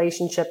that's how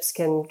relationships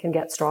can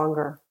get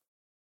stronger.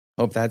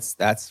 Hope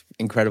that's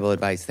incredible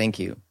advice. Thank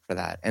you for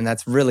that. And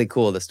that's really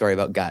cool, the story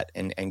about Gut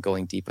and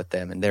going deep with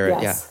them. And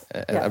they're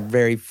a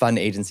very fun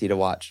agency to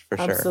watch for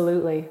sure.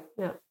 Absolutely.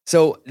 Yeah.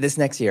 So this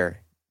next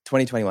year,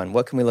 2021,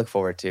 what can we look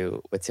forward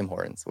to with Tim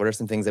Hortons? What are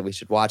some things that we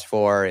should watch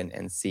for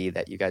and see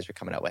that you guys are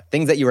coming out with?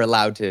 Things that you were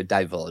allowed to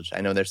divulge.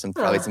 I know there's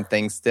probably some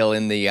things still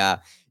in the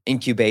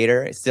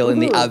incubator, still in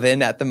the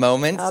oven at the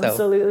moment.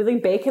 Absolutely.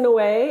 Baking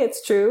away.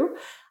 It's true.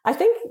 I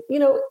think,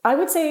 I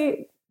would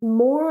say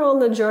more on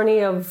the journey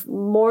of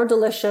more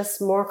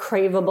delicious, more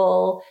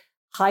craveable,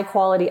 high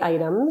quality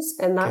items.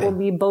 And that will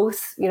be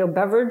both,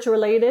 beverage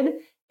related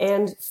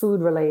and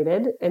food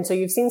related. And so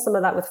you've seen some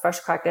of that with fresh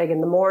cracked egg in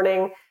the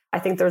morning. I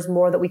think there's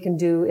more that we can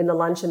do in the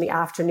lunch and the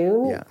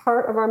afternoon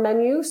part of our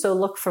menu. So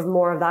look for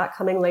more of that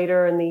coming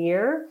later in the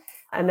year.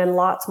 And then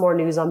lots more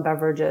news on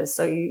beverages.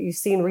 So you've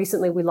seen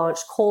recently we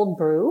launched cold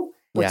brew,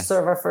 which is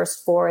sort of our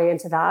first foray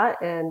into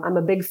that. And I'm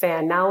a big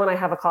fan. Now when I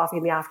have a coffee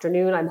in the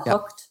afternoon, I'm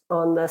hooked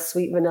on the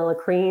sweet vanilla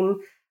cream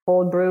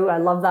cold brew. I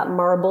love that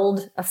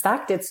marbled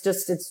effect.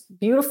 It's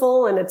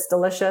beautiful and it's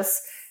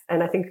delicious.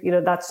 And I think,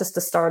 that's just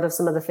the start of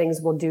some of the things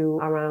we'll do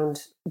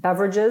around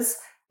beverages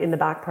in the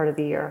back part of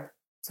the year.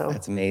 So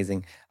that's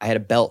amazing. I had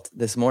a belt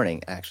this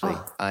morning, actually.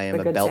 I am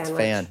a belt sandwich.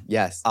 fan.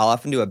 Yes. I'll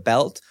often do a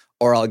belt,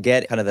 or I'll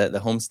get kind of the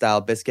home style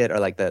biscuit, or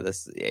like the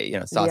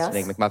sausage and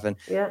egg McMuffin.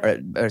 Yeah.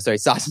 Or sorry,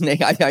 sausage and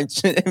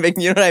egg.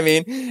 You know what I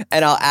mean?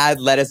 And I'll add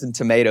lettuce and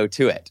tomato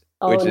to it.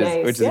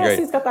 Nice. Which is great.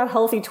 He's got that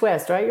healthy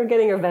twist, right? You're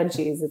getting your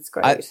veggies. It's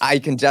great. I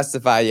can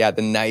justify,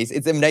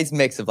 it's a nice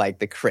mix of like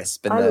the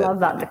crisp and I love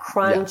that, the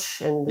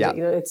crunch and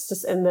it's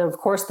just, and then of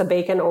course the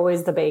bacon,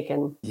 always the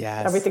bacon.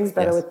 Yes. Everything's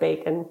better with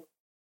bacon.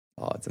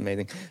 Oh, it's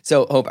amazing.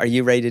 So Hope, are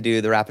you ready to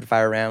do the rapid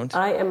fire round?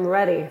 I am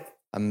ready.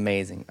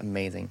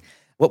 Amazing.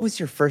 What was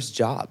your first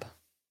job?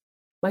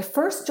 My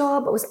first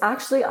job was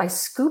actually, I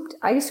scooped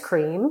ice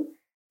cream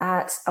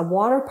at a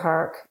water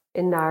park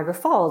in Niagara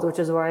Falls, which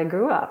is where I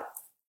grew up.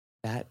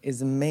 That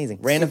is amazing.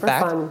 Random Super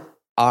fact, fun.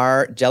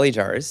 our jelly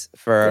jars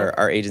for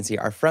our agency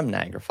are from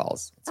Niagara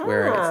Falls. It's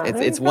where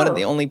it's one of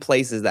the only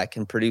places that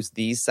can produce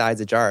these size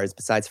of jars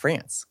besides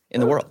France in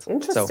the world.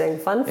 Interesting.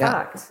 Fun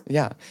fact.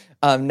 Yeah.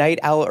 Night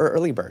owl or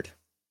early bird?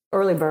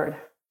 Early bird.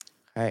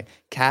 All right.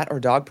 Cat or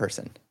dog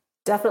person?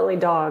 Definitely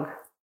dog.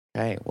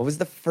 Okay. What was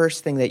the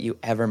first thing that you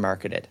ever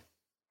marketed?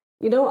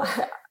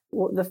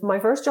 My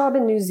first job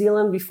in New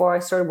Zealand before I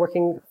started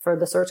working for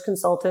the search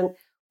consultant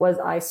was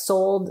I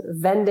sold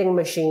vending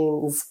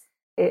machines.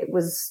 It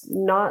was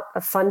not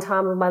a fun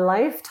time of my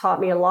life, taught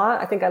me a lot.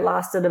 I think I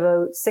lasted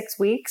about 6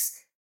 weeks,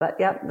 but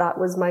that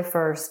was my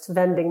first,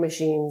 vending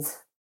machines.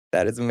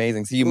 That is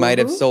amazing. So you might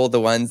have sold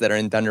the ones that are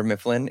in Dunder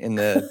Mifflin in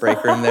the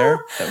break room there.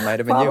 That might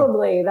have been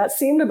Probably. That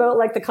seemed about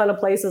like the kind of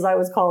places I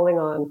was calling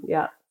on.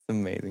 Yeah.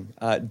 Amazing.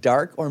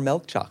 Dark or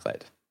milk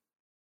chocolate?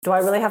 Do I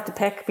really have to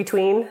pick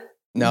between?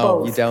 No,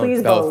 both. You don't.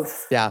 Please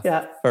both.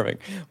 Yeah.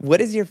 Perfect. What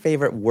is your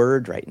favorite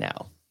word right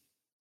now?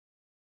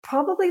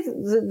 Probably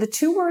the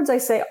two words I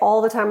say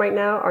all the time right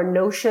now are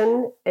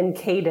notion and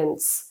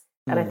cadence.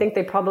 And I think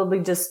they probably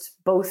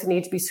just both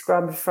need to be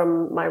scrubbed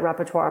from my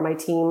repertoire, my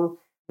team.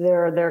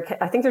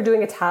 I think they're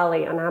doing a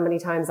tally on how many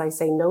times I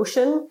say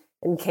notion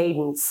and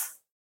cadence.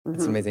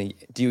 That's amazing.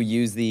 Do you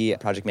use the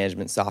project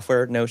management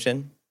software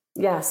Notion?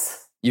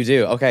 Yes. You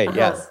do? Okay.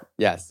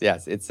 Yes.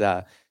 It's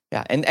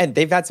and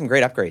they've had some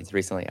great upgrades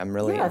recently. I'm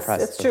really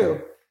impressed. It's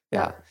true.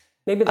 Yeah.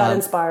 Maybe that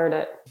inspired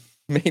it.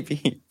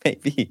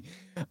 Maybe.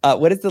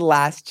 What is the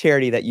last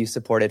charity that you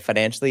supported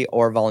financially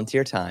or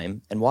volunteer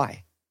time, and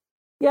why?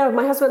 Yeah,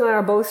 my husband and I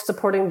are both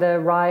supporting the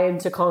Ride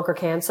to Conquer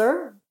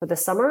Cancer for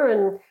this summer.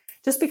 And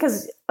just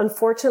because,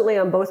 unfortunately,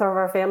 on both of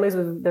our families,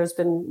 there's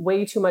been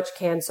way too much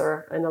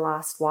cancer in the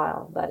last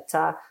while. But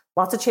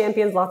lots of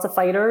champions, lots of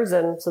fighters.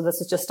 And so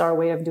this is just our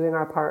way of doing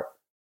our part.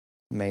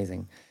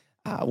 Amazing.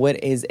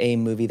 What is a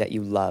movie that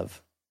you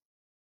love?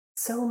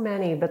 So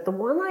many, but the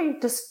one I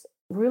just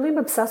really am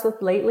obsessed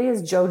with lately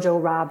is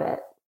Jojo Rabbit.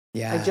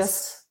 Yeah. I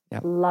just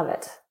love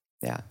it.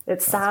 Yeah.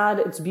 It's sad.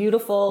 It's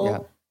beautiful. Yeah.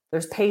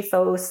 There's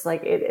pathos.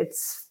 Like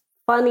it's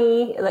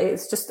funny. Like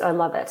it's just, I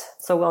love it.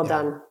 So well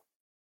done.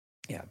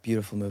 Yeah.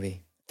 Beautiful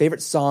movie.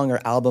 Favorite song or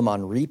album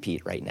on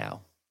repeat right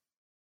now?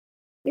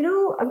 You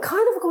know, I'm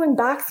kind of going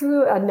back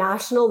through the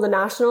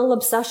national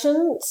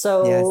obsession.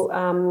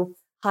 So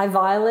High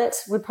Violet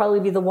would probably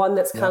be the one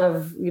that's kind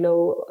of, you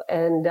know,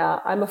 and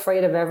I'm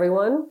Afraid of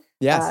Everyone.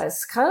 Yes.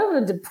 It's kind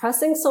of a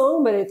depressing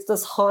song, but it's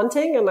just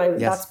haunting. And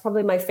that's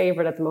probably my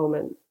favorite at the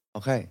moment.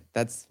 Okay.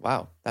 That's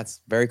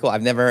very cool.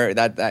 I've never,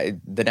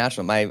 the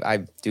National,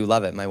 I do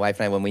love it. My wife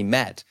and I, when we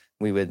met,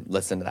 we would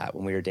listen to that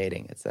when we were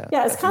dating. It's kind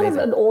amazing.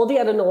 Of an oldie.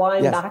 I don't know why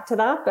I'm back to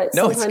that, but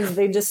sometimes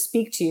they just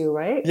speak to you,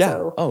 right? Yeah.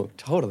 So. Oh,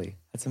 totally.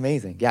 That's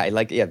amazing. Yeah.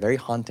 Very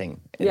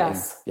haunting.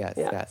 Yes.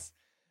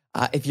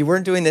 If you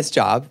weren't doing this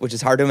job, which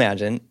is hard to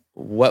imagine,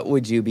 what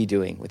would you be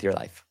doing with your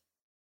life?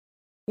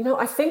 You know,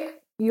 I think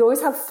you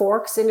always have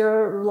forks in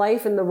your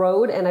life in the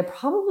road, and I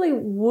probably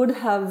would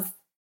have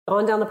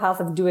gone down the path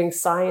of doing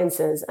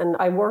sciences. And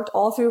I worked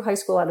all through high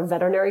school at a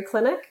veterinary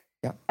clinic.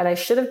 Yeah. And I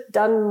should have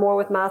done more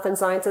with math and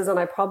sciences, and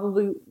I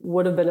probably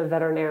would have been a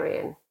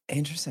veterinarian.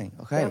 Interesting.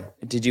 Okay. Yeah.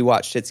 Did you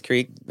watch Schitt's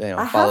Creek?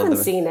 I haven't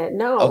seen it.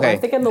 No. Okay. I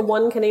think I'm the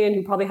one Canadian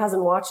who probably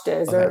hasn't watched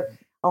it.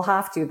 I'll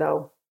have to,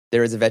 though.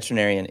 There is a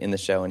veterinarian in the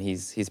show, and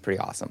he's pretty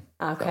awesome.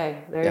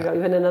 Okay. So, there you go.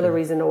 Even another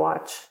reason to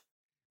watch.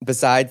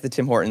 Besides the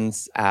Tim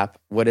Hortons app,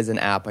 what is an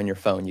app on your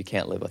phone you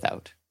can't live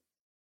without?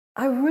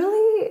 I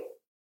really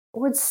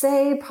would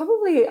say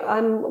probably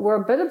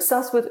we're a bit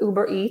obsessed with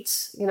Uber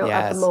Eats, you know,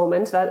 at the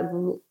moment. That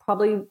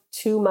probably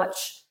too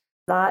much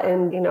that.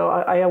 And, you know,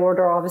 I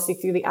order obviously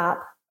through the app,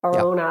 our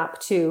own app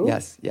too.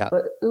 Yes. Yeah.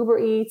 But Uber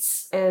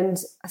Eats, and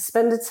I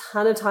spend a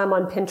ton of time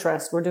on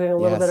Pinterest. We're doing a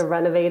little bit of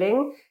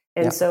renovating.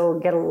 And so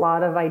get a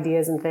lot of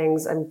ideas and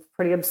things. I'm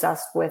pretty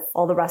obsessed with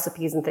all the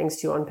recipes and things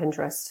too on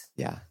Pinterest.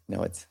 Yeah.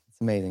 No, it's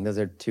amazing. Those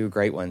are two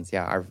great ones.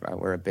 Yeah.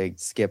 We're a big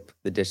Skip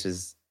the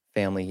Dishes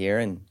family here.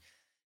 And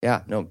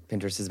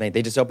Pinterest is made.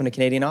 They just opened a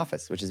Canadian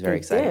office, which is very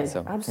exciting.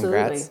 So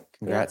absolutely.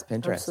 Congrats,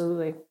 Pinterest.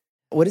 Absolutely.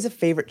 What is a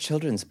favorite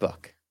children's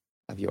book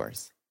of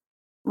yours?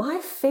 My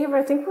favorite,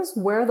 I think, was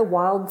Where the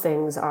Wild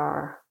Things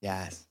Are.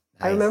 Yes.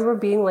 Nice. I remember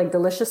being like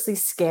deliciously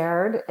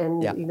scared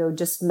and, you know,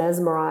 just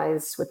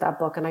mesmerized with that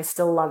book. And I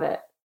still love it.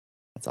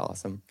 That's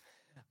awesome.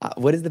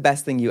 What is the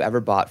best thing you ever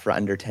bought for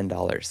under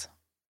 $10?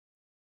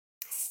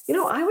 You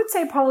know, I would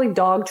say probably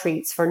dog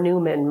treats for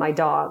Newman, my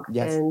dog.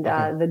 Yes. And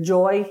the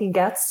joy he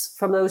gets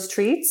from those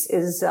treats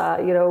is,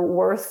 you know,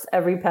 worth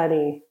every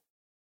penny.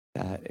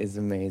 That is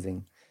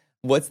amazing.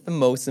 What's the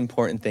most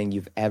important thing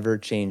you've ever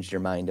changed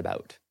your mind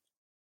about?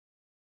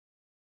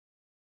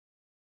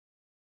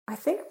 I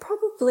think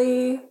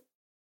probably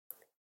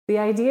the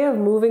idea of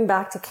moving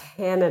back to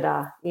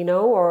Canada, you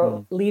know,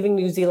 or leaving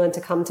New Zealand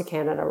to come to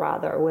Canada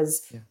rather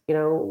was, you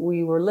know,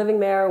 we were living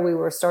there. We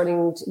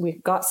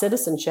got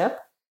citizenship.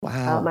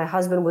 Wow. My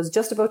husband was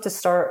just about to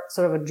start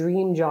sort of a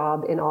dream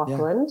job in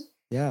Auckland.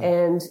 Yeah.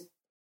 And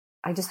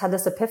I just had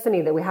this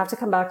epiphany that we have to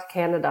come back to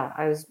Canada.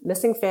 I was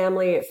missing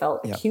family. It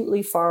felt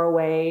acutely far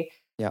away.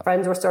 Yeah.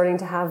 Friends were starting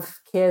to have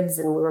kids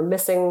and we were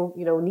missing,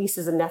 you know,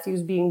 nieces and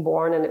nephews being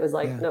born. And it was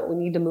like, no, we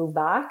need to move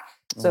back.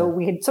 So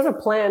we had sort of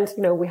planned,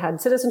 you know, we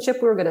had citizenship.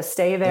 We were going to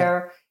stay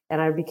there.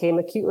 And I became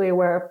acutely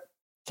aware,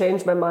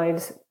 changed my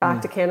mind.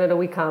 Back to Canada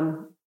we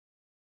come.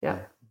 Yeah.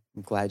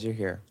 I'm glad you're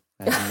here.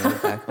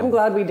 I'm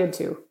glad we did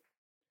too.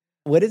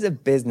 What is a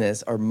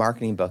business or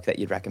marketing book that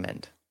you'd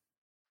recommend?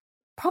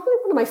 Probably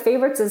one of my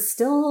favorites is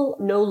still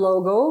No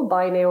Logo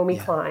by Naomi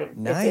Klein.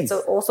 Nice. It's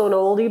also an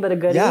oldie, but a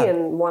goodie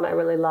and one I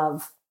really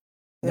love.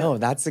 No,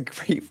 that's a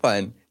great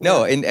one.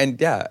 No, and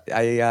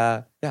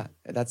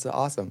that's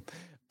awesome.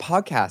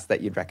 Podcast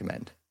that you'd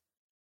recommend?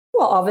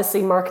 Well,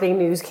 obviously Marketing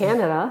News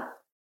Canada.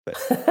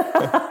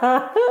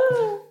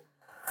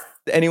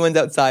 Anyone's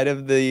outside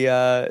of the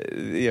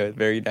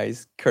very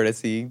nice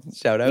courtesy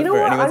shout out? You know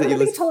what? I'm going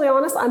to be totally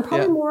honest. I'm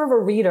probably more of a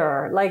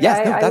reader. Like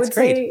I would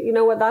great. say, you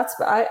know what?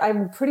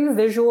 I'm pretty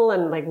visual,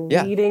 and like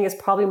reading is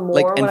probably more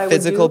what I would do. Like in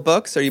physical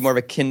books, or are you more of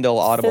a Kindle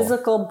Audible?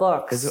 Physical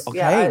books. Okay,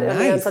 nice. I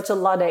mean, I'm such a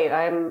Luddite.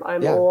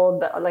 I'm old,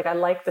 but like I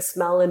like the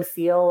smell and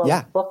feel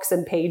of books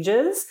and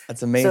pages.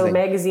 That's amazing. So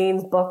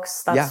magazines,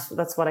 books.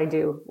 That's what I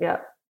do. Yeah.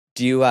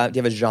 Do you have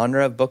a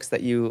genre of books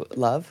that you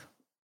love?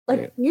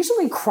 Like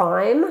usually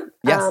crime,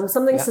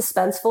 something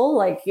suspenseful,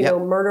 like, you know,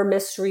 murder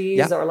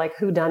mysteries or like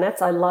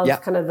whodunits. I love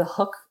kind of the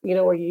hook, you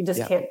know, where you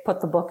just can't put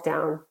the book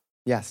down.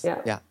 Yes.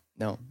 Yeah.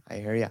 No, I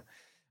hear you.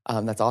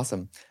 That's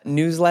awesome.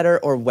 Newsletter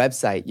or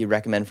website you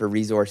recommend for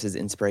resources,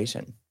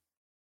 inspiration?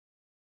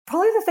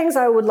 Probably the things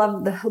I would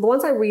love, the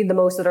ones I read the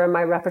most that are in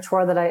my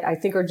repertoire that I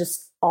think are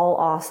just all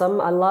awesome.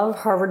 I love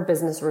Harvard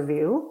Business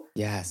Review.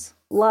 Yes.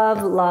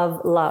 Love.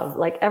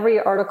 Like every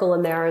article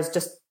in there is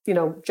just, you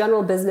know,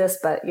 general business,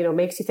 but, you know,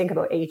 makes you think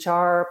about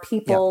HR,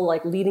 people,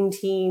 like leading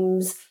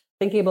teams,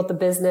 thinking about the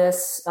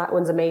business. That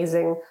one's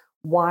amazing.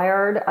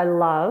 Wired, I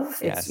love.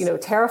 It's, you know,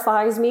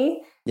 terrifies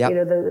me.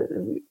 Yep.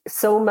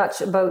 So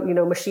much about,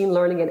 machine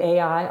learning and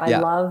AI. I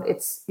love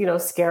it's,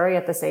 scary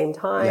at the same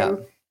time.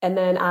 Yeah. And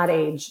then Ad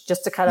Age,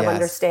 just to kind of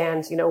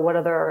understand, what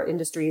other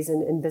industries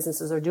and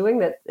businesses are doing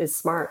that is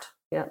smart.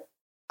 Yeah.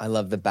 I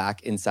love the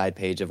back inside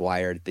page of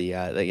Wired,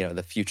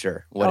 the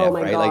future, whatever, oh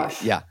my right?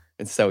 Gosh.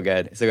 It's so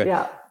good. So good.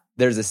 Yeah.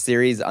 There's a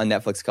series on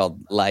Netflix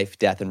called Life,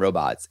 Death, and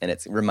Robots, and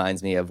it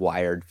reminds me of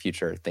Wired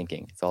future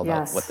thinking. It's all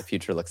about what the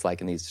future looks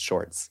like in these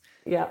shorts.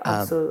 Yeah,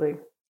 absolutely.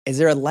 Is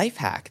there a life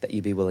hack that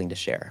you'd be willing to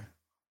share?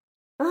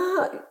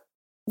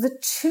 The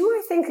two,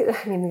 I think,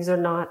 these are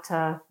not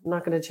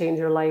going to change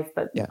your life,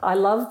 but I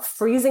love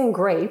freezing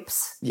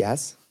grapes.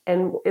 Yes.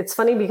 And it's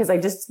funny because I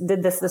just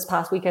did this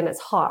past weekend. It's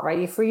hot, right?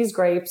 You freeze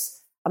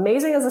grapes,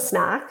 amazing as a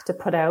snack to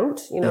put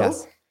out,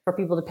 for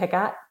people to pick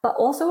at, but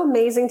also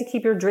amazing to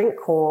keep your drink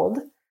cold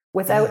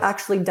without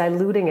actually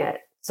diluting it.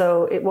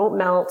 So it won't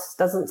melt,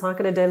 it's not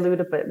going to dilute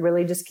it, but it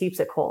really just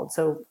keeps it cold.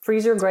 So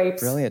freeze your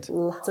grapes. Brilliant.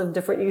 Lots of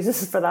different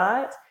uses for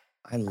that.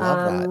 I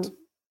love that.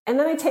 And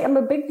then I'm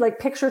a big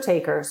picture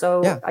taker.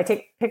 So I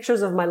take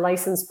pictures of my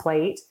license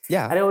plate.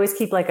 Yeah. I always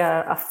keep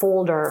a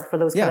folder for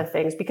those kind of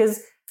things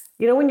because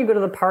when you go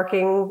to the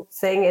parking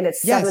thing and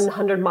it's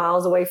 700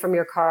 miles away from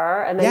your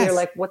car and then you're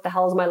like, what the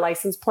hell is my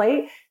license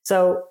plate?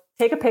 So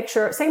take a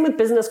picture. Same with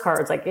business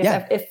cards. Like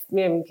if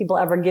people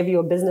ever give you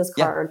a business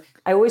card,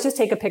 I always just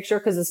take a picture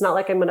because it's not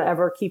like I'm going to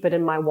ever keep it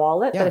in my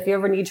wallet. But if you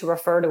ever need to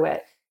refer to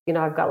it,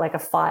 I've got a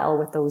file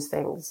with those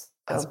things.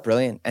 That's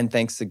brilliant. And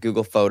thanks to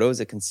Google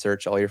Photos, it can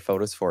search all your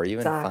photos for you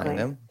and find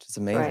them, which is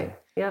amazing. Right.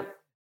 Yep.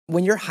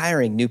 When you're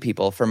hiring new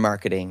people for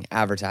marketing,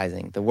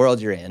 advertising, the world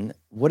you're in,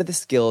 what are the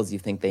skills you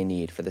think they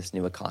need for this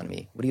new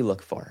economy? What do you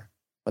look for?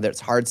 Whether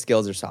it's hard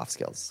skills or soft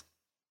skills?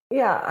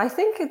 Yeah, I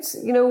think it's,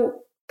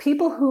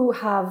 people who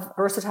have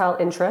versatile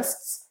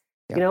interests.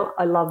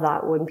 I love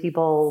that when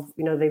people,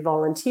 they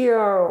volunteer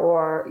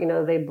or,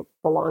 they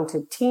belong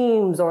to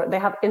teams or they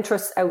have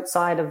interests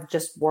outside of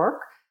just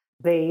work.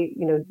 They,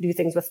 do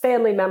things with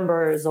family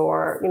members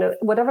or,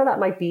 whatever that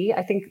might be.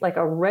 I think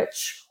a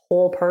rich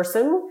whole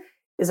person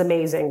is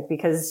amazing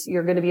because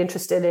you're going to be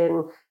interested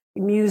in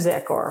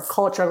music or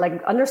culture,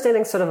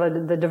 understanding sort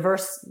of the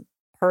diverse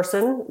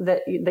person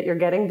that you're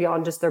getting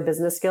beyond just their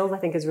business skills, I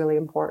think is really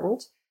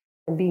important.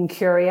 And being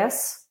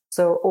curious.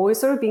 So always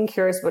sort of being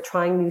curious about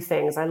trying new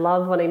things. I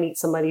love when I meet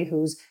somebody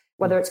who's,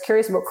 whether it's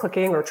curious about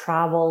cooking or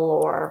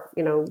travel or,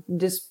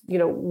 just,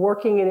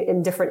 working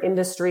in different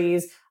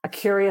industries, a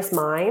curious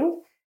mind,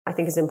 I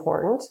think is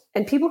important.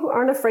 And people who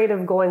aren't afraid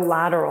of going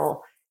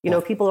lateral.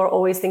 People are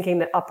always thinking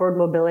that upward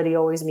mobility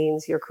always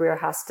means your career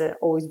has to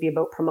always be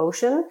about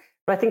promotion.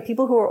 But I think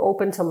people who are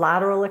open to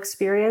lateral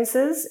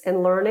experiences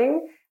and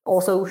learning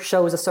also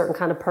shows a certain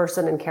kind of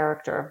person and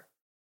character.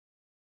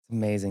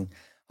 Amazing.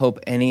 Hope,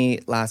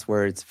 any last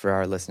words for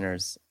our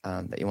listeners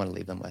that you want to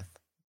leave them with?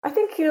 I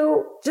think,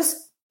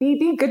 just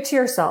be good to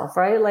yourself,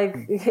 right?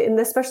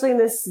 Especially in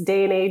this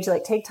day and age,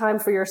 take time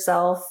for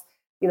yourself,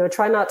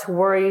 try not to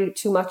worry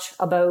too much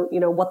about,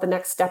 what the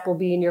next step will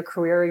be in your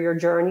career or your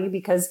journey,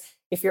 because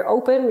if you're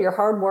open, you're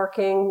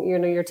hardworking,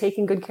 you're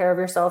taking good care of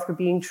yourself, you're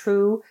being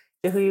true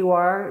to who you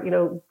are,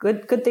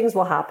 good things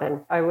will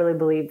happen. I really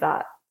believe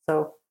that.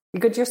 So be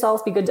good to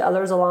yourself, be good to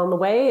others along the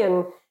way,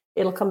 and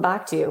it'll come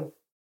back to you.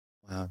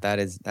 Wow,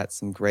 that's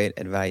some great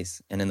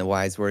advice. And in the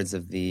wise words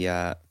of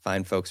the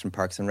fine folks from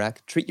Parks and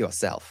Rec, treat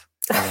yourself.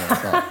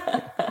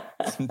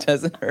 It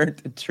doesn't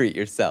hurt to treat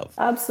yourself.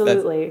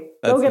 Absolutely.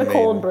 Go get a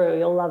cold brew.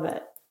 You'll love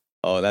it.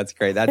 Oh, that's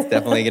great. That's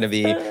definitely going to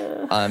be,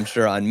 I'm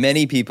sure, on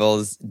many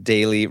people's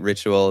daily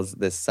rituals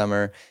this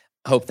summer.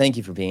 Hope, thank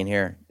you for being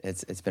here.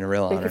 It's been a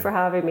real honor. Thank you for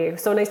having me.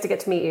 So nice to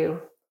get to meet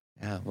you.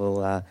 Yeah,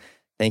 well,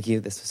 thank you.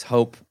 This was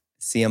Hope,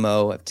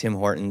 CMO of Tim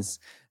Hortons.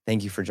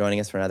 Thank you for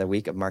joining us for another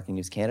week of Marketing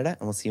News Canada,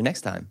 and we'll see you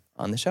next time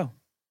on the show.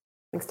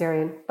 Thanks,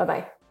 Darian.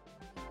 Bye-bye.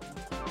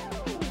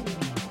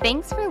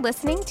 Thanks for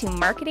listening to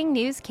Marketing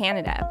News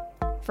Canada.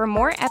 For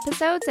more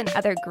episodes and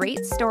other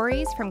great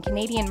stories from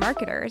Canadian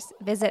marketers,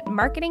 visit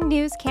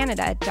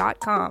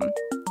marketingnewscanada.com.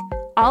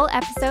 All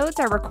episodes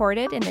are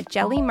recorded in the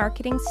Jelly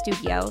Marketing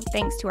Studio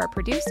thanks to our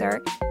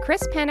producer,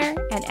 Chris Penner,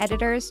 and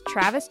editors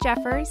Travis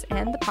Jeffers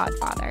and The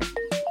Podfather.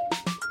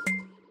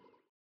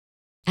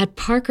 At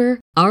Parker,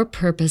 our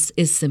purpose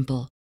is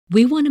simple.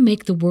 We want to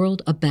make the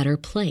world a better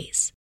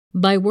place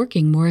by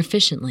working more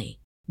efficiently,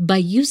 by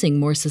using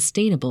more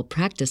sustainable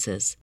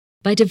practices,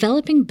 by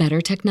developing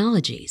better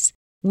technologies.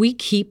 We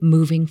keep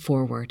moving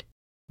forward.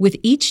 With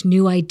each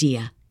new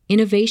idea,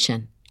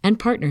 innovation, and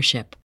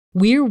partnership,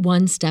 we're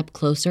one step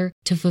closer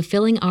to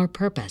fulfilling our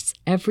purpose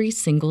every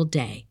single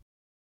day.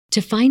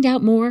 To find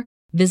out more,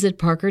 visit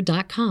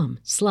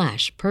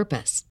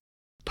parker.com/purpose.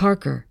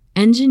 Parker,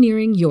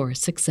 engineering your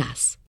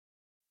success.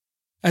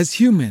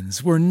 As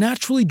humans, we're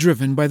naturally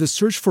driven by the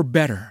search for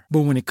better.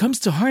 But when it comes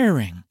to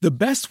hiring, the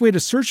best way to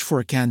search for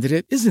a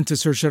candidate isn't to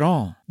search at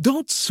all.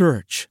 Don't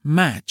search,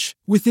 match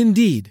with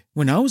Indeed.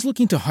 When I was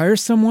looking to hire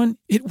someone,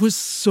 it was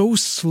so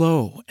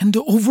slow and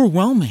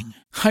overwhelming.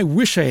 I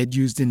wish I had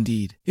used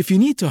Indeed. If you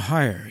need to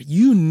hire,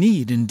 you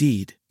need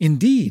Indeed.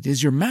 Indeed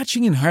is your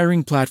matching and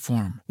hiring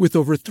platform with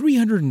over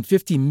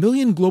 350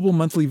 million global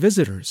monthly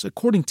visitors,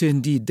 according to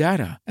Indeed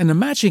data, and a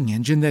matching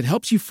engine that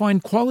helps you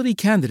find quality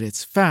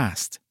candidates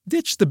fast.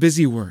 Ditch the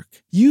busy work.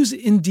 Use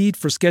Indeed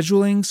for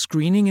scheduling,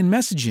 screening, and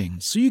messaging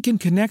so you can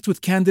connect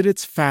with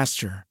candidates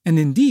faster. And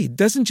Indeed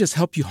doesn't just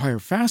help you hire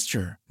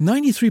faster.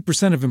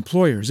 93% of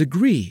employers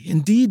agree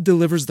Indeed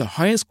delivers the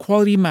highest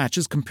quality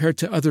matches compared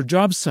to other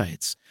job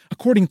sites,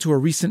 according to a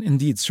recent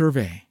Indeed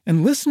survey.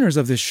 And listeners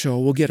of this show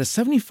will get a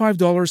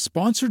 $75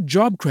 sponsored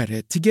job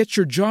credit to get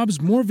your jobs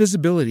more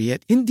visibility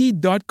at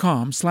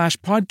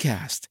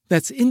Indeed.com/podcast.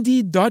 That's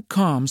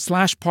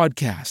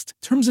Indeed.com/podcast.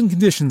 Terms and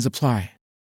conditions apply.